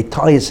ground and they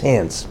tie his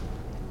hands.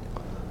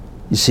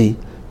 You see?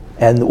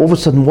 And all of a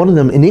sudden, one of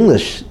them, in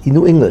English, he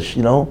knew English,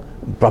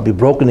 probably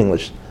broken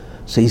English.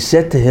 So he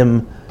said to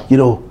him,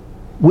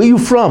 where you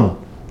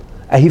from?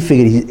 And he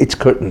figured it's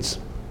curtains.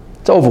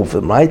 It's over with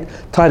him, right?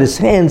 Tied his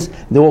hands,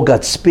 they all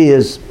got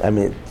spears.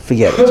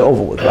 Forget it, it's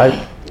over with,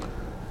 right?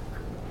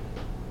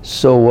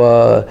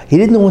 So he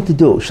didn't know what to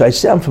do. Should I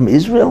say I'm from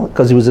Israel?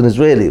 Because he was an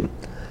Israeli.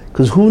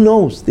 Because who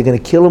knows? They're going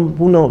to kill him,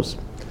 who knows?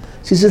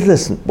 So he says,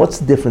 listen, what's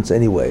the difference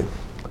anyway?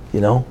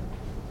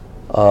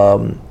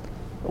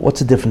 What's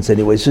the difference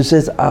anyway? So he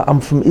says, I'm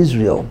from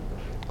Israel.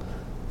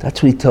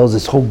 That's what he tells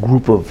this whole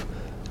group of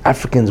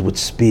Africans with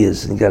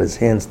spears, and he got his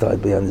hands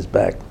tied behind his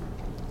back.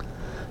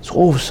 So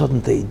all of a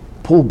sudden they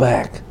pull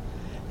back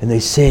and they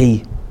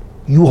say,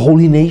 you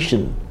holy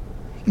nation,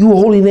 you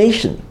holy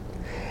nation.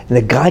 And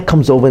a guy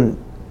comes over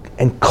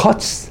and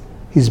cuts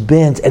his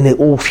bands and they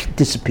all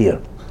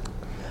disappear.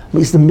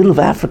 It's the middle of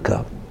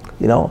Africa,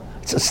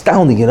 It's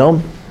astounding,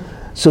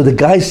 So the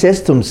guy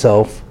says to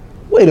himself,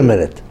 wait a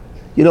minute,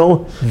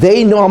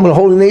 they know I'm a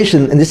holy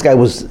nation, and this guy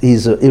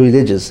he's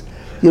irreligious.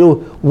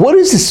 What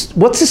is this?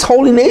 What's this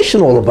holy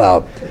nation all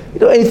about? You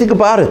know anything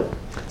about it?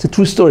 It's a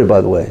true story, by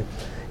the way.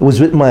 It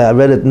was written I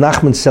read it,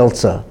 Nachman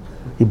Seltzer.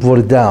 He brought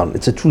it down.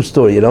 It's a true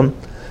story, So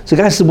the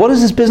guy said, what is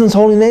this business,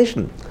 holy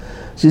nation?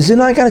 So he said,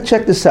 I got to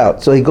check this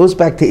out. So he goes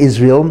back to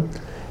Israel,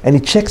 and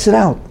he checks it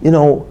out, and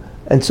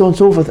so on and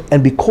so forth.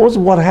 And because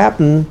of what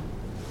happened,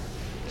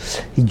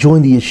 he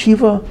joined the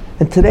yeshiva,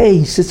 and today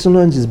he sits and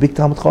learns. He's a big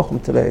Talmid Chacham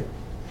today.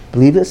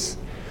 Believe this?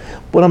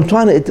 But I'm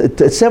trying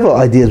to, several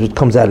ideas what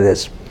comes out of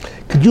this.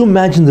 Could you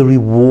imagine the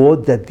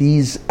reward that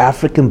these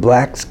African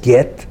blacks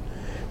get?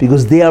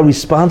 Because they are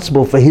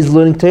responsible for his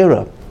learning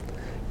Torah.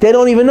 They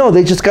don't even know.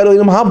 They just got to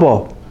Ilm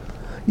Haba.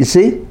 You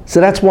see? So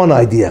that's one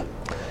idea.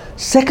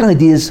 Second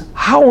idea is,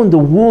 how in the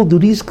world do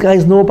these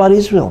guys know about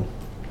Israel?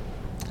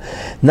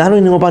 Not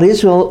only know about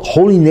Israel,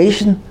 holy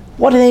nation,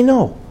 what do they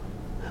know?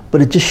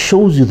 But it just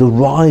shows you the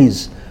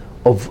rise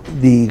of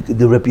the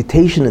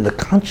reputation and the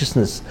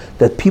consciousness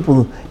that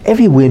people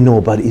everywhere know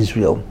about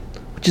Israel,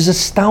 which is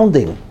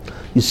astounding,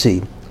 you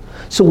see.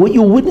 So what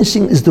you're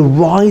witnessing is the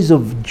rise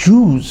of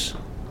Jews,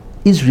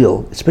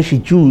 Israel, especially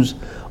Jews,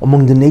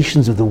 among the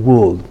nations of the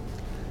world.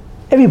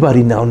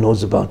 Everybody now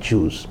knows about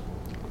Jews,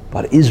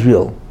 about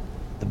Israel,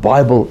 the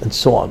Bible, and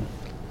so on.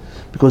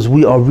 Because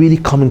we are really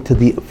coming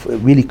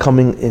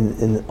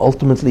in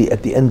ultimately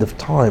at the end of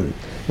time,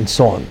 and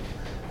so on.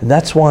 And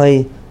that's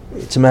why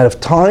it's a matter of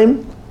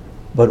time,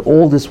 but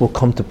all this will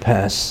come to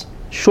pass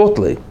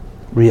shortly,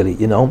 really,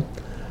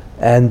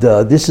 And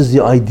this is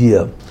the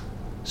idea.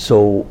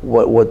 So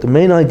what the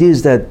main idea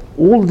is that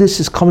all this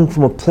is coming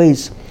from a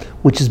place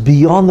which is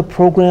beyond the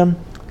program,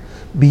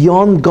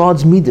 beyond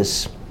God's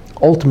midas,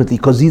 ultimately,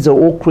 because these are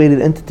all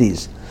created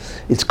entities.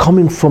 It's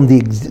coming from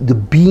the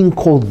being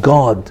called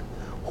God,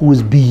 who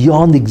is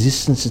beyond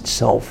existence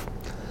itself.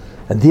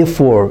 And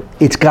therefore,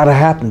 it's got to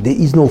happen. There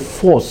is no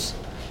force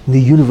in the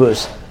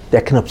universe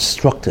that can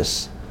obstruct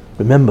us.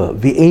 Remember,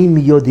 V'ein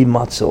miyodi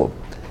matzo.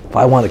 If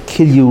I want to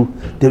kill you,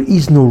 there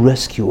is no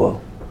rescuer.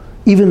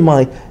 Even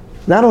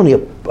not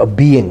only a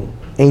being,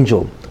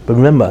 angel, but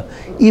remember,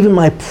 even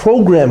my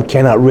program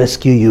cannot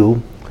rescue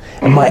you,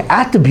 and my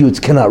attributes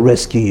cannot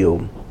rescue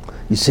you.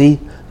 You see,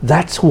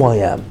 that's who I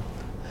am.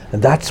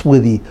 And that's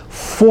where the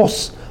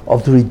force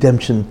of the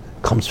redemption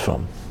comes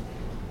from.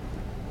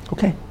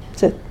 Okay,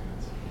 that's it.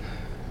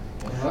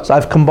 So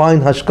I've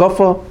combined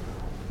Hashkafa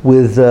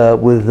with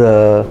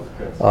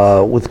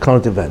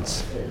current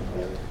events.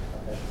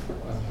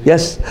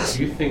 Yes?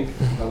 Do you think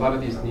a lot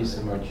of these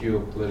Nisim are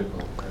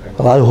geopolitical?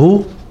 A lot of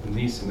who? The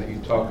Nisim that you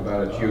talk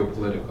about are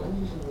geopolitical.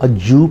 A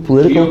Jew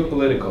political?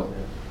 Geopolitical.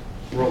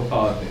 World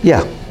politics.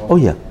 Yeah. Oh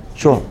yeah.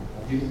 Sure.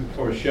 Do you think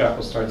before Mashiach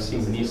we'll start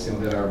seeing Nisim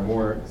that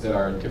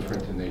are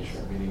different in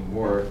nature, meaning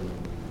more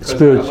because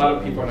spiritual? A lot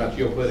of people are not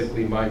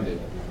geopolitically minded,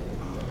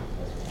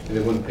 and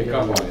they wouldn't pick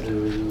up on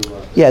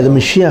it. Yeah, the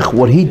Mashiach,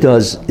 what he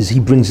does is he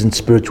brings in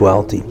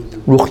spirituality,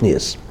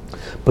 ruchnius.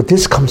 But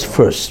this comes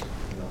first.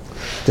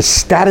 The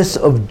status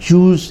of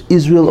Jews,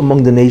 Israel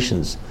among the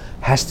nations,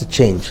 has to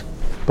change.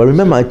 But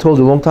remember, I told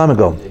you a long time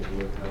ago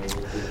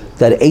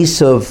that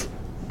Esav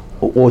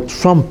or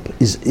Trump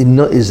is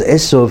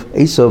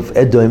Esav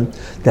Edom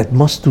that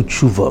must do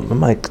tshuva.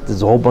 Remember,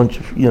 there's a whole bunch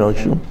of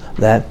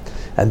that,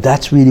 and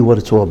that's really what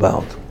it's all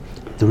about.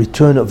 The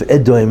return of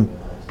Edom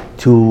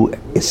to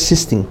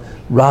assisting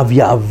Rav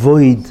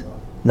Ya'avoid,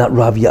 not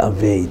Rav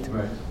Ya'aved,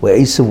 Right. where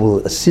Esav will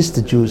assist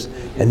the Jews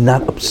and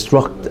not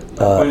obstruct The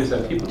point is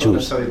that people don't Jews.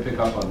 necessarily pick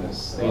up on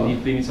this. They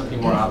need something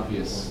more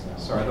obvious.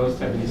 So are those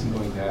type of Nisim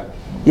going to happen?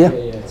 Yeah,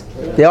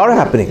 they are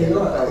happening.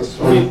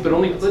 But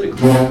only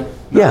politically.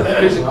 Yeah. Not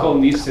physical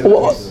Nisim,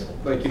 Well,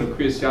 like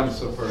Kriyas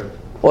Yamsuf or.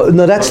 Well,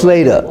 no, that's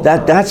later.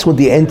 That's what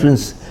the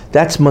entrance.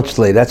 That's much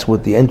later. That's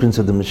what the entrance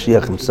of the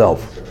Mashiach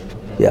himself.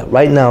 Yeah.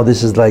 Right now,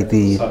 this is like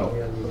the. Subtle.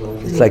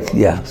 It's like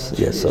yes.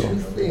 So Two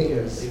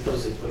things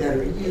that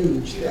are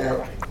huge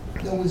that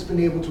no one's been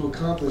able to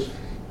accomplish.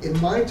 In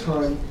my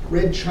time,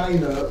 Red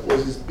China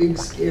was this big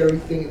scary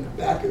thing in the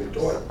back of the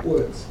dark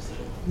woods.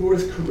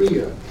 North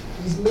Korea,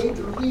 he's made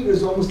the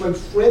leaders almost like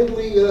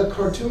friendly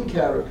cartoon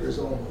characters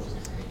almost.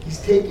 He's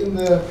taken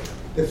the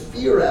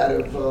fear out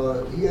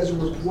of, he has a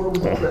rapport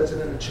with the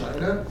president of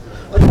China,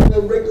 like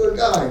a regular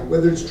guy,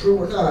 whether it's true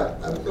or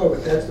not, I don't know,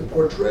 but that's the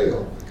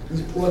portrayal.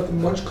 He's brought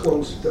them much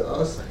closer to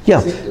us. yeah.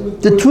 Same thing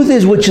with The North truth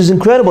is, Korea. which is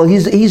incredible.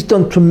 He's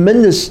done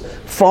tremendous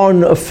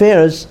foreign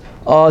affairs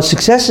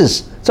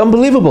successes. It's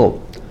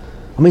unbelievable.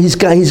 I mean, he's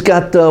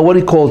got what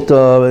he called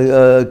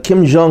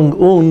Kim Jong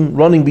Un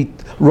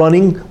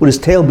running with his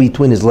tail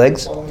between his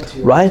legs,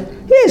 right?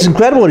 Yeah, it's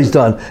incredible what he's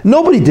done.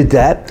 Nobody did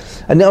that,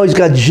 and now he's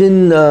got Xi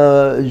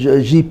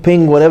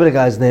Jinping, whatever the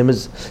guy's name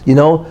is.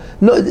 No,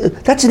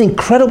 that's an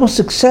incredible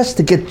success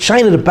to get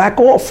China to back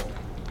off.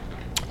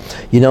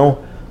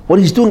 What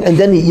he's doing, and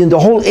then the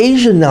whole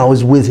Asia now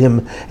is with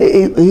him.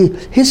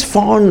 His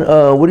foreign,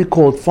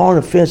 foreign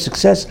affairs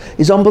success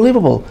is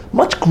unbelievable,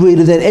 much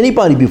greater than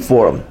anybody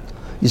before him.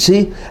 You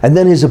see, and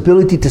then his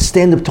ability to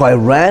stand up to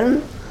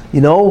Iran,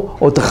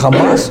 or to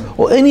Hamas,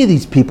 or any of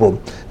these people.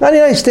 Not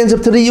he stands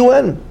up to the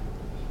UN.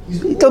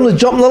 He tells them to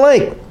jump in the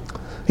lake.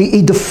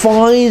 He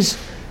defies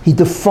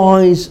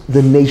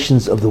the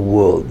nations of the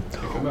world.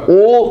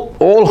 All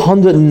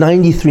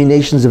 193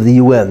 nations of the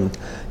UN.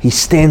 He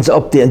stands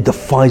up there and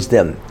defies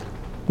them.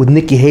 With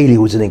Nikki Haley,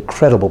 who's an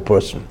incredible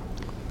person.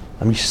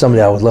 I mean, she's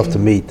somebody I would love to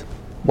meet.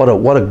 What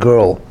a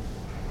girl.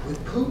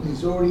 With Putin,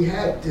 he's already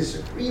had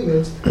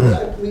disagreements, but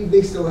I believe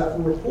they still have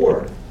a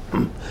rapport.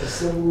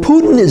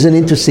 Putin is an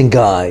interesting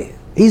guy.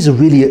 He's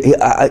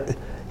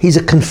he's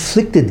a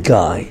conflicted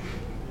guy.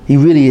 He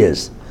really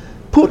is.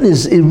 Putin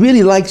he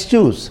really likes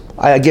Jews.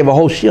 I gave a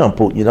whole shit on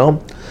Putin,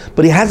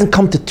 but he hasn't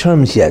come to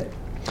terms yet.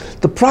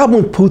 The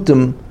problem with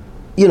Putin,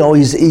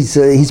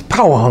 he's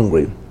power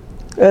hungry.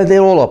 They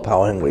all are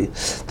power hungry.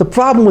 The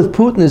problem with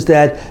Putin is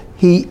that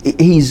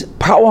he's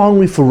power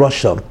hungry for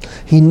Russia.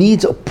 He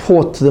needs a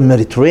port to the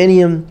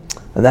Mediterranean,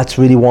 and that's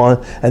really one.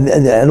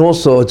 And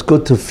also, it's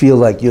good to feel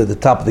like you're at the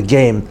top of the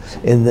game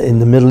in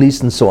the Middle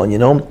East and so on.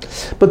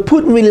 But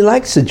Putin really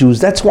likes the Jews.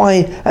 That's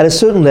why, at a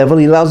certain level,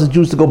 he allows the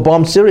Jews to go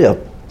bomb Syria.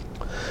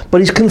 But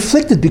he's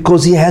conflicted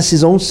because he has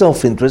his own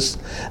self-interest.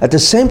 At the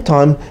same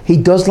time, he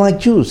does like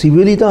Jews. He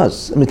really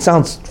does. I mean, it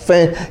sounds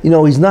fair.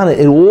 He's not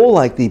at all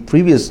like the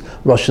previous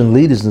Russian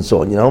leaders and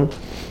so on,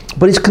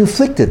 But he's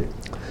conflicted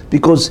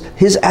because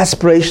his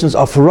aspirations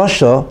are for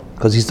Russia,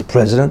 because he's the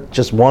president,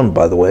 just one,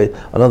 by the way,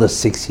 another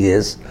 6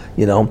 years,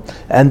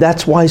 and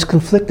that's why he's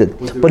conflicted.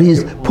 But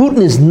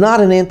Putin is not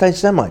an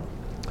anti-Semite.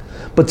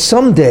 But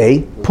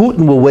someday,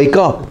 Putin will wake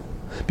up.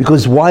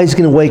 Because why is he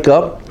going to wake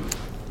up?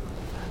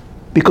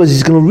 Because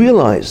he's going to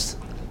realize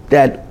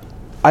that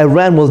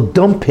Iran will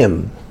dump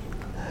him.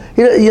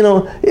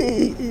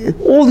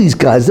 All these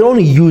guys, they're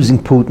only using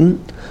Putin,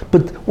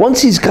 but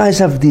once these guys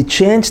have the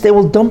chance, they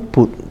will dump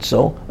Putin.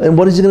 And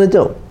what is he going to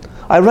do?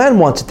 Iran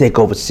wants to take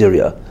over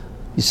Syria.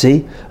 You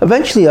see?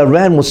 Eventually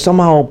Iran will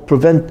somehow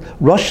prevent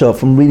Russia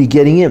from really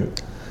getting in.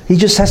 He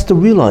just has to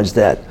realize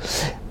that.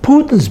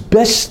 Putin's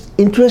best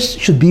interest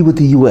should be with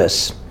the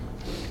US.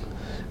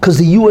 Because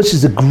the US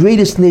is the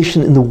greatest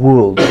nation in the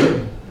world.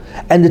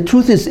 And the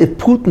truth is, if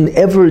Putin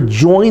ever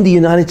joined the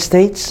United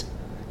States,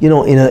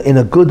 in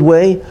a good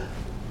way,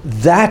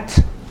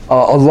 that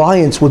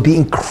alliance would be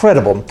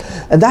incredible.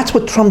 And that's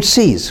what Trump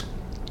sees.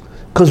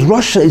 Because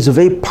Russia is a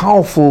very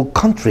powerful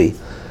country.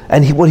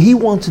 And what he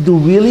wants to do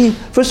really,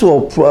 first of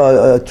all,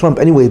 Trump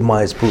anyway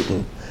admires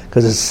Putin,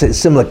 because it's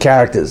similar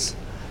characters.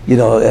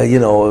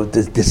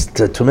 This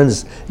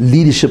tremendous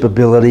leadership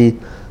ability,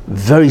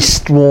 very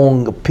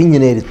strong,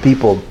 opinionated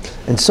people,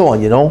 and so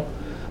on,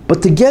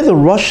 But together,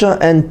 Russia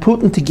and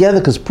Putin together,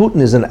 because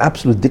Putin is an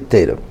absolute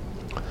dictator.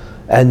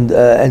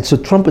 And so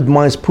Trump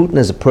admires Putin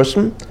as a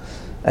person,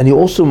 and he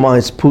also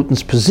admires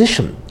Putin's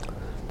position.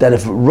 That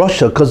if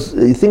Russia, because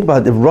you think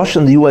about it, if Russia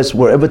and the US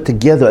were ever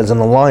together as an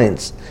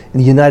alliance in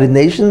the United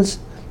Nations,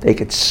 they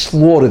could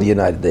slaughter the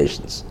United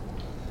Nations.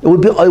 It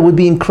would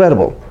be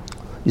incredible,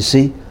 you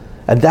see?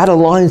 And that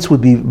alliance would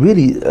be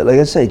really, like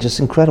I say, just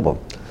incredible.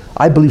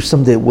 I believe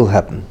someday it will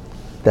happen,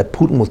 that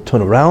Putin will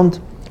turn around,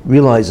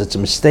 realize it's a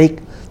mistake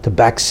to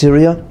back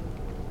Syria,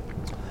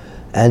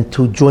 and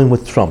to join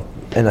with Trump.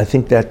 And I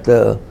think that,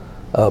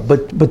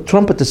 but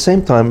Trump at the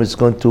same time is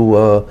going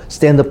to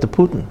stand up to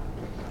Putin.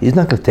 He's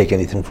not going to take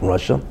anything from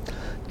Russia.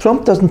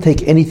 Trump doesn't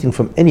take anything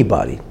from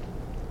anybody,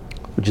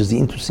 which is the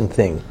interesting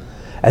thing.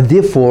 And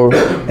therefore,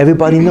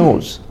 everybody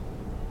knows,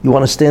 you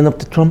want to stand up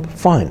to Trump?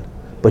 Fine.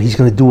 But he's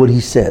going to do what he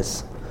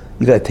says.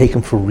 You got to take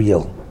him for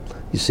real.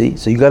 You see?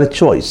 So you got a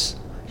choice.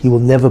 He will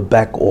never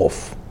back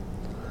off.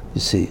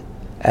 You see?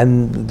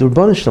 And the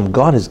Rebbeinu Shalom,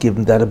 God has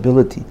given that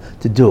ability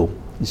to do.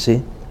 You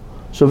see?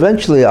 So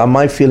eventually,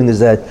 my feeling is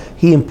that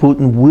he and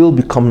Putin will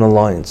become an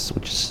alliance,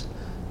 which is,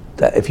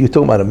 that if you're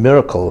talking about a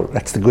miracle,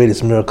 that's the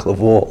greatest miracle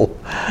of all,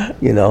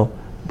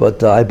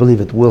 But I believe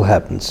it will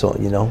happen, so,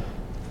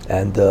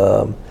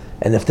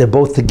 And if they're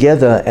both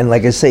together, and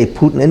like I say,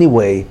 Putin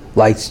anyway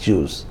likes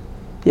Jews.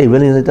 Yeah, he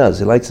really does.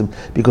 He likes them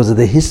because of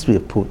the history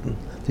of Putin.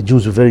 The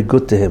Jews were very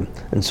good to him,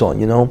 and so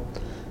on,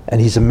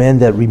 And he's a man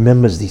that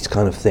remembers these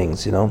kind of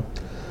things,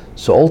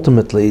 So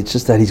ultimately, it's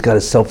just that he's got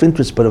a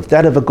self-interest. But if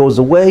that ever goes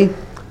away,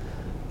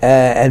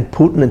 and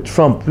Putin and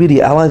Trump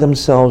really ally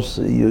themselves,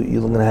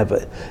 you're going to have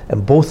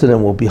and both of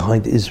them will be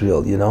behind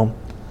Israel. Let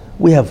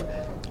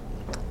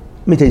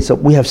me tell you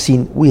something.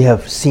 We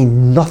have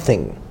seen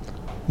nothing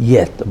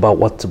yet about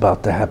what's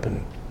about to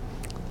happen.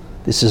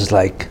 This is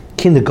like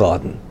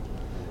kindergarten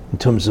in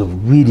terms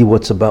of really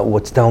what's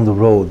down the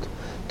road,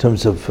 in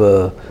terms of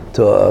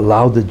to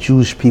allow the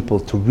Jewish people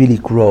to really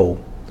grow,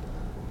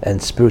 and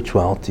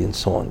spirituality and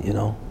so on.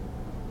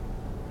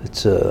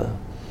 It's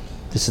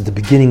this is the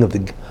beginning of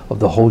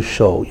the whole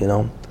show,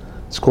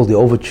 It's called the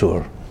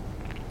overture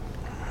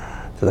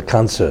to the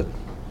concert.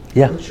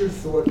 Yeah. What's your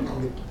thought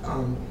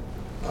on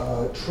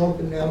Trump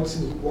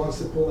announcing he wants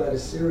to pull out of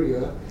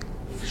Syria,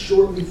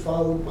 shortly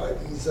followed by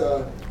these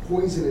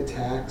poison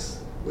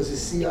attacks? Was the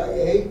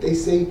CIA? They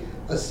say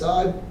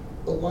Assad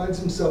aligns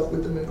himself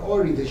with the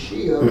minority, the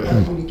Shia.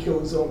 Why would he kill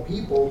his own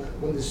people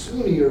when the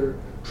Sunni are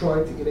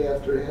trying to get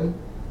after him?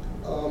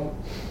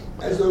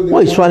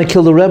 He's trying to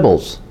kill the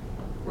rebels.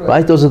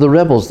 Right? Those are the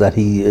rebels that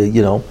he,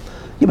 Yeah,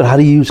 but how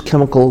do you use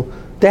chemical?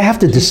 They have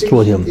to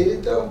destroy him. Did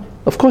it though?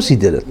 Of course he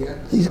did it. Yeah.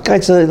 These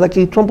guys,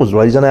 Trump was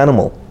right. He's an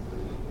animal.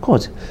 Of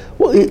course.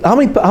 Well, how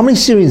many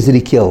Syrians did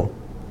he kill?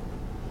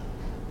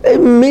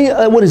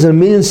 What is it? 1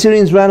 million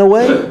Syrians ran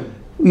away?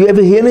 You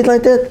ever hear anything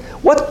like that?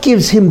 What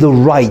gives him the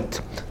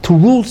right to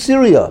rule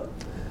Syria?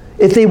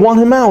 If they want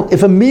him out,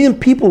 if 1 million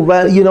people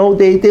ran,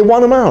 they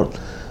want him out.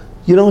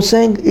 You know what I'm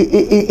saying?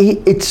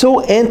 It's so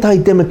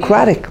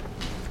anti-democratic.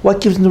 What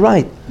gives him the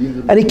right?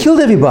 And he killed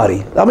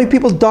everybody. How many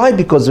people died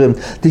because of him?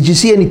 Did you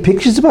see any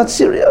pictures about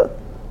Syria?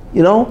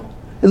 It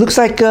looks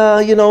like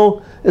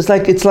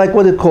it's like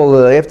what they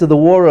call after the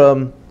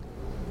war,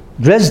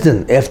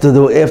 Dresden.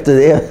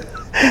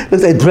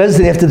 Looks like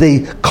Dresden after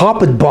they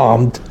carpet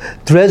bombed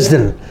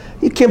Dresden.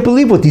 You can't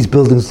believe what these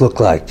buildings look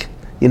like.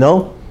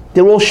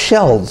 They're all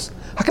shells.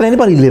 How can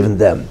anybody live in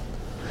them?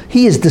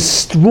 He has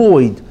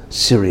destroyed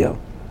Syria.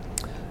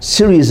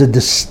 Syria is a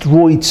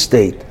destroyed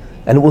state.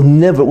 And it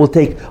will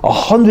take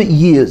 100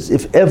 years,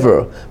 if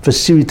ever, for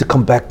Syria to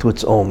come back to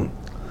its own.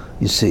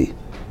 You see,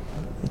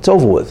 it's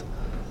over with.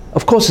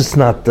 Of course, it's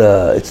not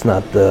the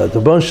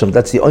Rebbeinu Shalom.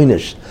 That's the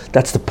Oynish.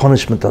 That's the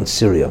punishment on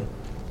Syria.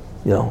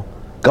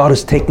 God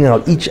is taking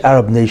out each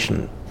Arab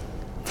nation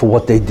for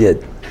what they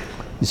did.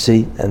 You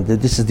see, and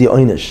this is the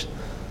Oynish.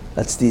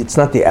 It's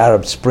not the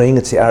Arab Spring.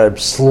 It's the Arab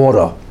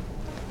slaughter,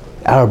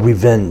 Arab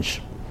revenge.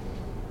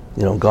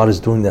 God is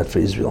doing that for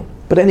Israel.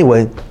 But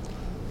anyway.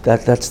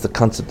 That's the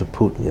concept of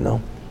Putin,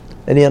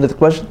 Any other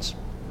questions?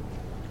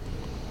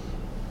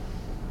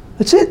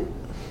 That's it.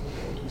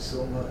 Thank you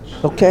so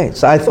much. Okay,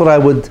 so I thought I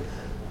would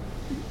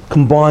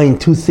combine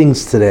two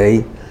things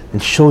today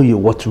and show you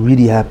what's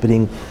really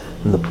happening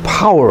and the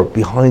power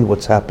behind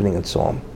what's happening and so on.